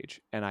this page,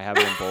 and I have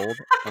it in bold,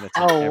 and it's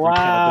like every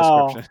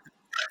panel description.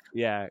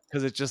 Yeah,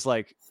 because it's just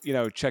like,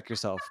 check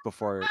yourself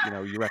before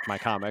you wreck my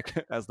comic,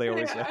 as they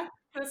always say.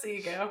 This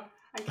ego.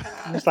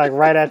 It's like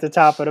right at the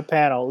top of the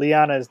panel.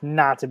 Liana is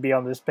not to be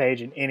on this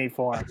page in any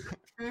form.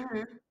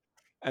 Mm-hmm.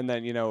 And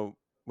then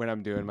when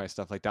I'm doing my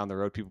stuff like down the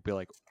road, people be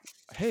like,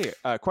 "Hey,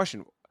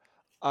 question."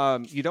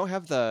 You don't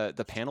have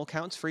the panel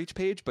counts for each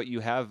page, but you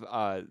have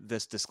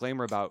this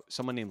disclaimer about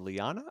someone named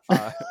Liana.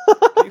 Can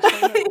you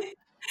explain that?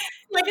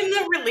 Like in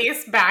the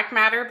release back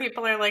matter,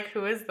 people are like,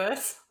 "Who is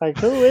this? Like,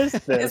 who is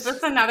this? Is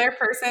this another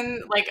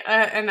person, like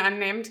an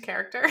unnamed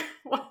character?"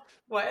 What?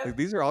 Like,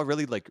 these are all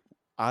really like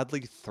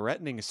oddly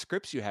threatening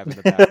scripts you have in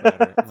the back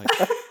matter. I'm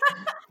like,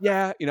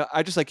 yeah,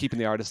 I just like keeping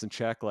the artist in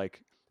check. Like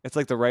it's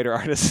like the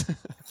writer-artist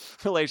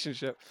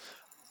relationship.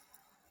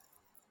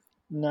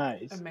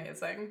 Nice.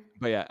 Amazing.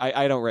 But yeah,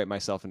 I don't write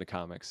myself into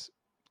comics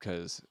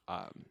because,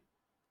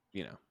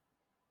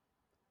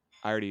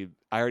 I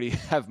already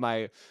have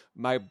my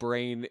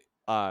brain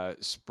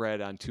spread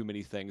on too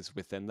many things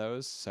within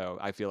those, so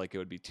I feel like it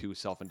would be too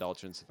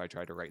self-indulgence if I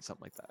tried to write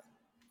something like that.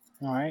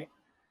 All right.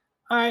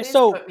 Please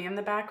So put me in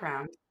the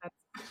background.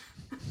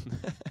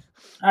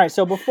 all right.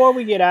 So before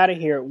we get out of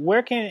here,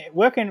 where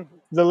can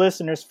the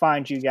listeners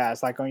find you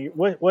guys? Like on your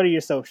what are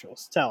your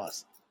socials? Tell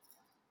us.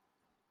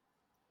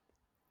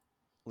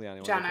 Leon,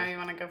 Jono, you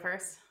want to go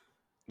first?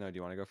 No, do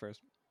you want to go first?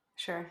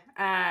 Sure.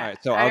 All right,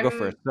 so I'll go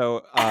first.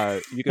 So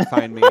you can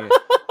find me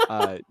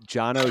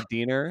Jono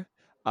Diener.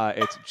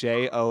 It's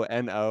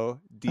JONODIENER.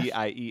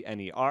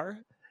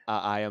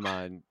 I am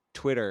on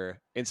Twitter,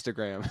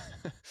 Instagram.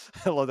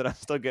 I love that I'm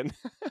still getting.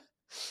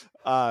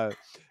 And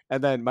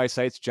then my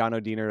site's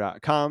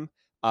jonodiener.com.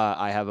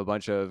 I have a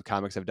bunch of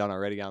comics I've done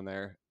already on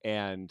there,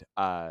 and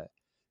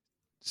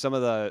some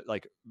of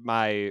the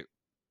my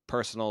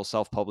personal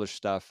self-published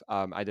stuff.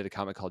 I did a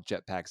comic called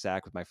Jetpack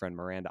Zach with my friend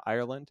Miranda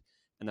Ireland,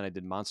 and then I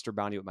did Monster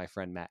Bounty with my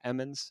friend Matt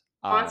Emmons.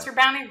 Monster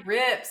Bounty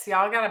rips.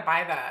 Y'all gotta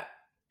buy that.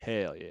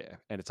 Hell yeah.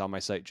 And it's on my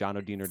site,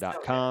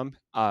 jonodiener.com.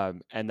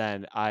 And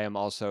then I am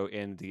also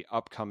in the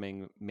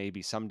upcoming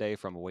Maybe Someday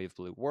from A Wave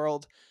Blue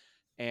World.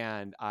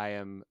 And I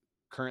am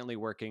currently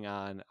working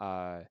on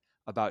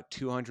about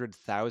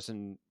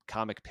 200,000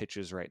 comic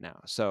pitches right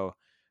now. So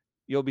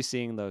you'll be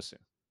seeing those soon.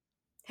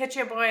 Hit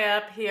your boy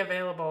up. He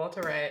available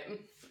to write.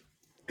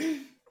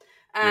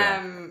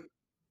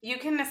 You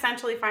can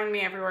essentially find me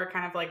everywhere,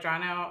 kind of like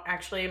Jono.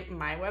 Actually,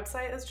 my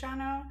website is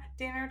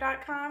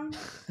jonodiener.com.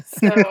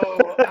 So,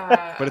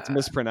 but it's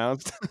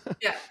mispronounced.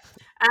 Yeah.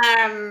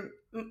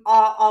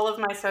 All of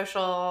my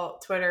social,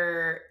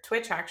 Twitter,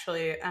 Twitch,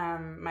 actually.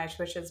 My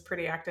Twitch is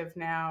pretty active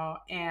now,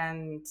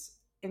 and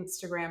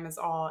Instagram is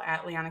all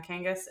at Liana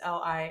Kangas,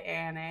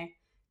 LianaKangas.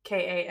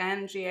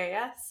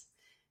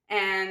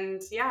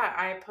 And yeah,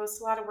 I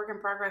post a lot of work in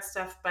progress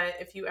stuff, but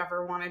if you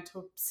ever wanted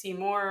to see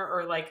more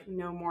or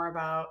know more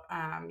about,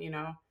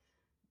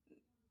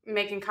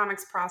 making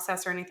comics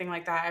process or anything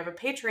like that, I have a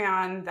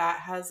Patreon that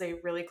has a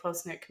really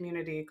close-knit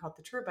community called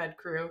the True Bud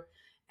Crew,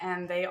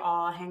 and they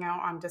all hang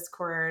out on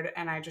Discord,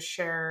 and I just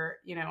share,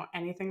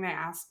 anything they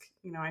ask.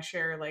 I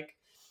share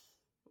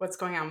what's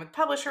going on with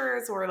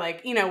publishers or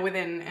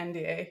within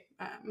NDA,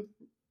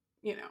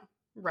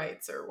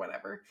 rights or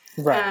whatever.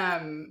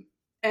 Right.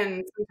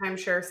 And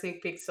sometimes share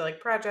sneak peeks to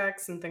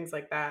projects and things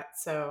like that.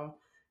 So,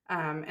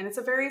 and it's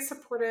a very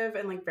supportive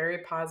and very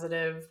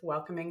positive,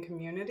 welcoming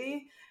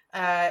community.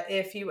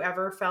 If you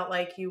ever felt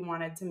like you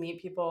wanted to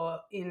meet people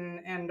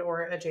in and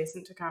or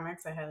adjacent to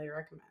comics, I highly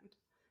recommend.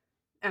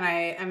 And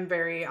I am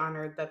very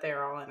honored that they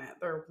are all in it.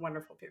 They're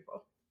wonderful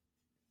people.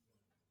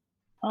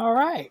 All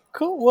right,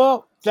 cool.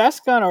 Well,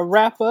 that's going to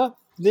wrap up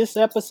this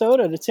episode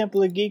of the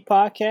Temple of Geek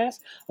podcast.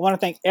 I want to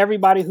thank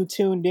everybody who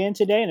tuned in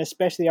today, and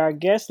especially our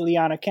guests,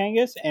 Liana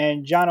Kangas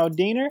and Jono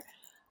Diener.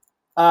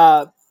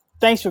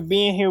 Thanks for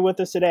being here with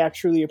us today. I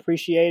truly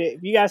appreciate it.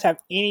 If you guys have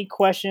any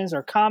questions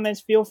or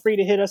comments, feel free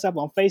to hit us up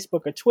on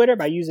Facebook or Twitter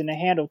by using the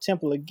handle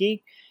Temple of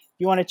Geek. If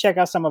you want to check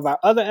out some of our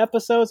other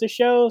episodes of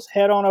shows,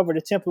 head on over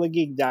to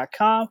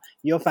templeofgeek.com.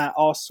 You'll find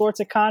all sorts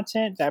of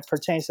content that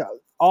pertains to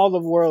all the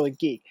world of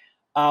geek.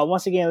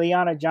 Once again,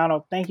 Liana,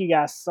 Jono, thank you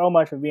guys so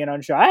much for being on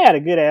the show. I had a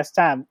good ass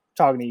time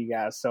talking to you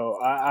guys, so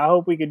I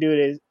hope we could do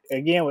this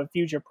again with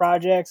future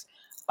projects.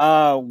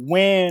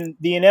 When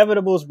The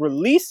Inevitables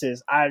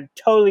releases, I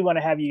totally want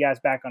to have you guys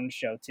back on the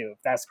show too, if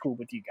that's cool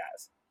with you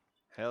guys.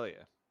 Hell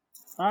yeah!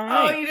 All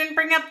right. Oh, you didn't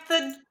bring up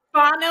the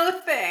Bono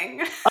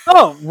thing.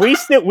 Oh, we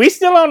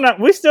still on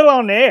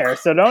the air,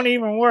 so don't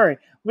even worry.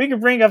 We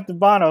can bring up the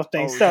Bono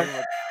thing.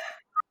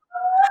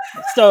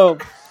 So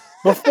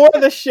before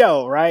the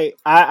show, right?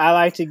 I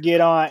like to get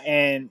on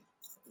and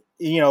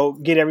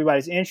get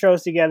everybody's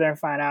intros together and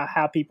find out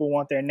how people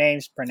want their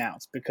names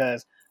pronounced,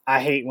 because I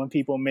hate when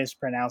people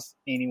mispronounce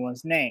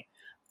anyone's name.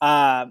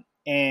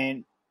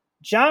 And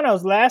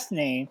Jono's last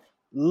name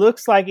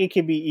looks like it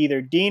could be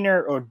either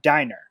Diener or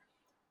Diner.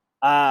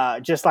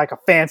 Just like a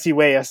fancy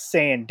way of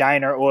saying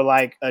diner, or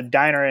like a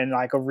diner in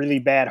like a really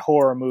bad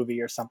horror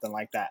movie or something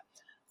like that.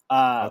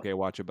 Okay,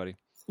 watch it, buddy.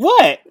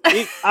 What?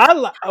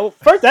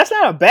 First, that's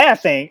not a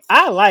bad thing.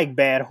 I like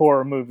bad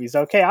horror movies.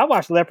 Okay, I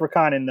watched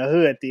Leprechaun in the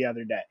Hood the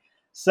other day.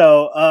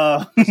 So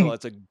so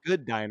it's a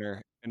good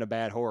diner in a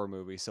bad horror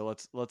movie. So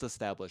let's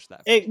establish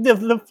that.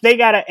 They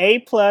got an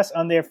A+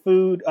 on their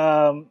food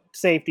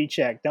safety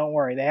check. Don't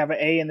worry, they have an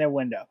A in their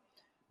window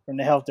from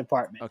the health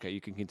department. Okay,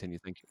 you can continue.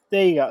 Thank you.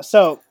 There you go.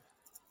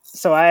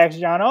 So I asked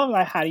John, I'm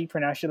like, how do you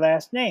pronounce your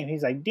last name?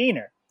 He's like,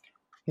 Diener.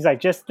 He's like,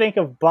 just think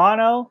of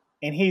Bono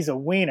and he's a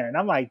wiener. And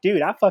I'm like,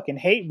 dude, I fucking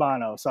hate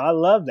Bono. So I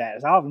love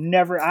that. So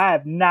I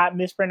have not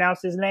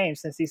mispronounced his name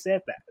since he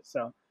said that.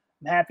 So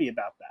I'm happy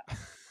about that.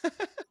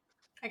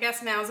 I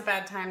guess now's a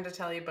bad time to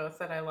tell you both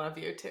that I love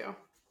you too.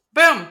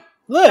 Boom.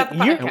 Look,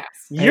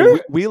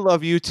 we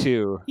love you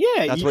too.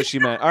 Yeah. That's what she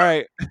meant. All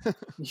right.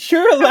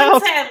 You're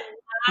allowed.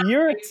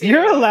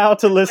 You're allowed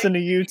to listen to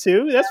you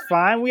too. That's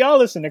fine. We all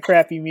listen to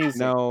crappy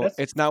music. No,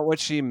 it's not what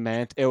she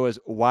meant. It was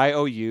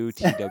YOUTWO.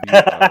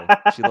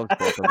 She loves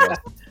both of us.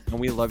 And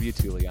we love you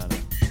too, Liana.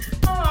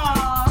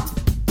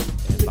 Aww.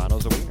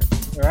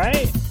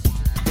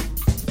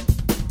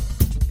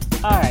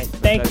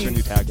 thank That's you. your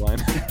new tagline.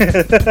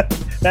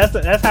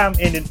 That's how I'm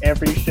ending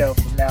every show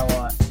from now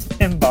on.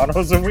 In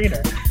bottles of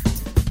wiener.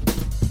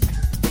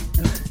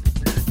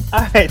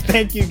 All right,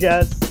 thank you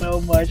guys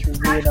so much for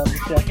being on the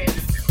show.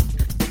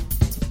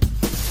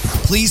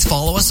 Please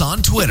follow us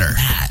on Twitter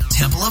at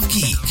Temple of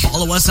Geek.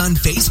 Follow us on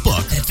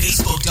Facebook at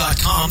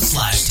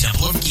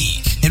facebook.com/Temple of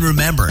Geek. And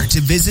remember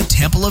to visit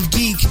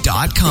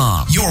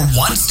templeofgeek.com, your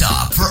one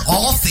stop for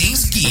all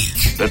things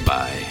geek.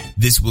 Goodbye.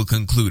 This will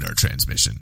conclude our transmission.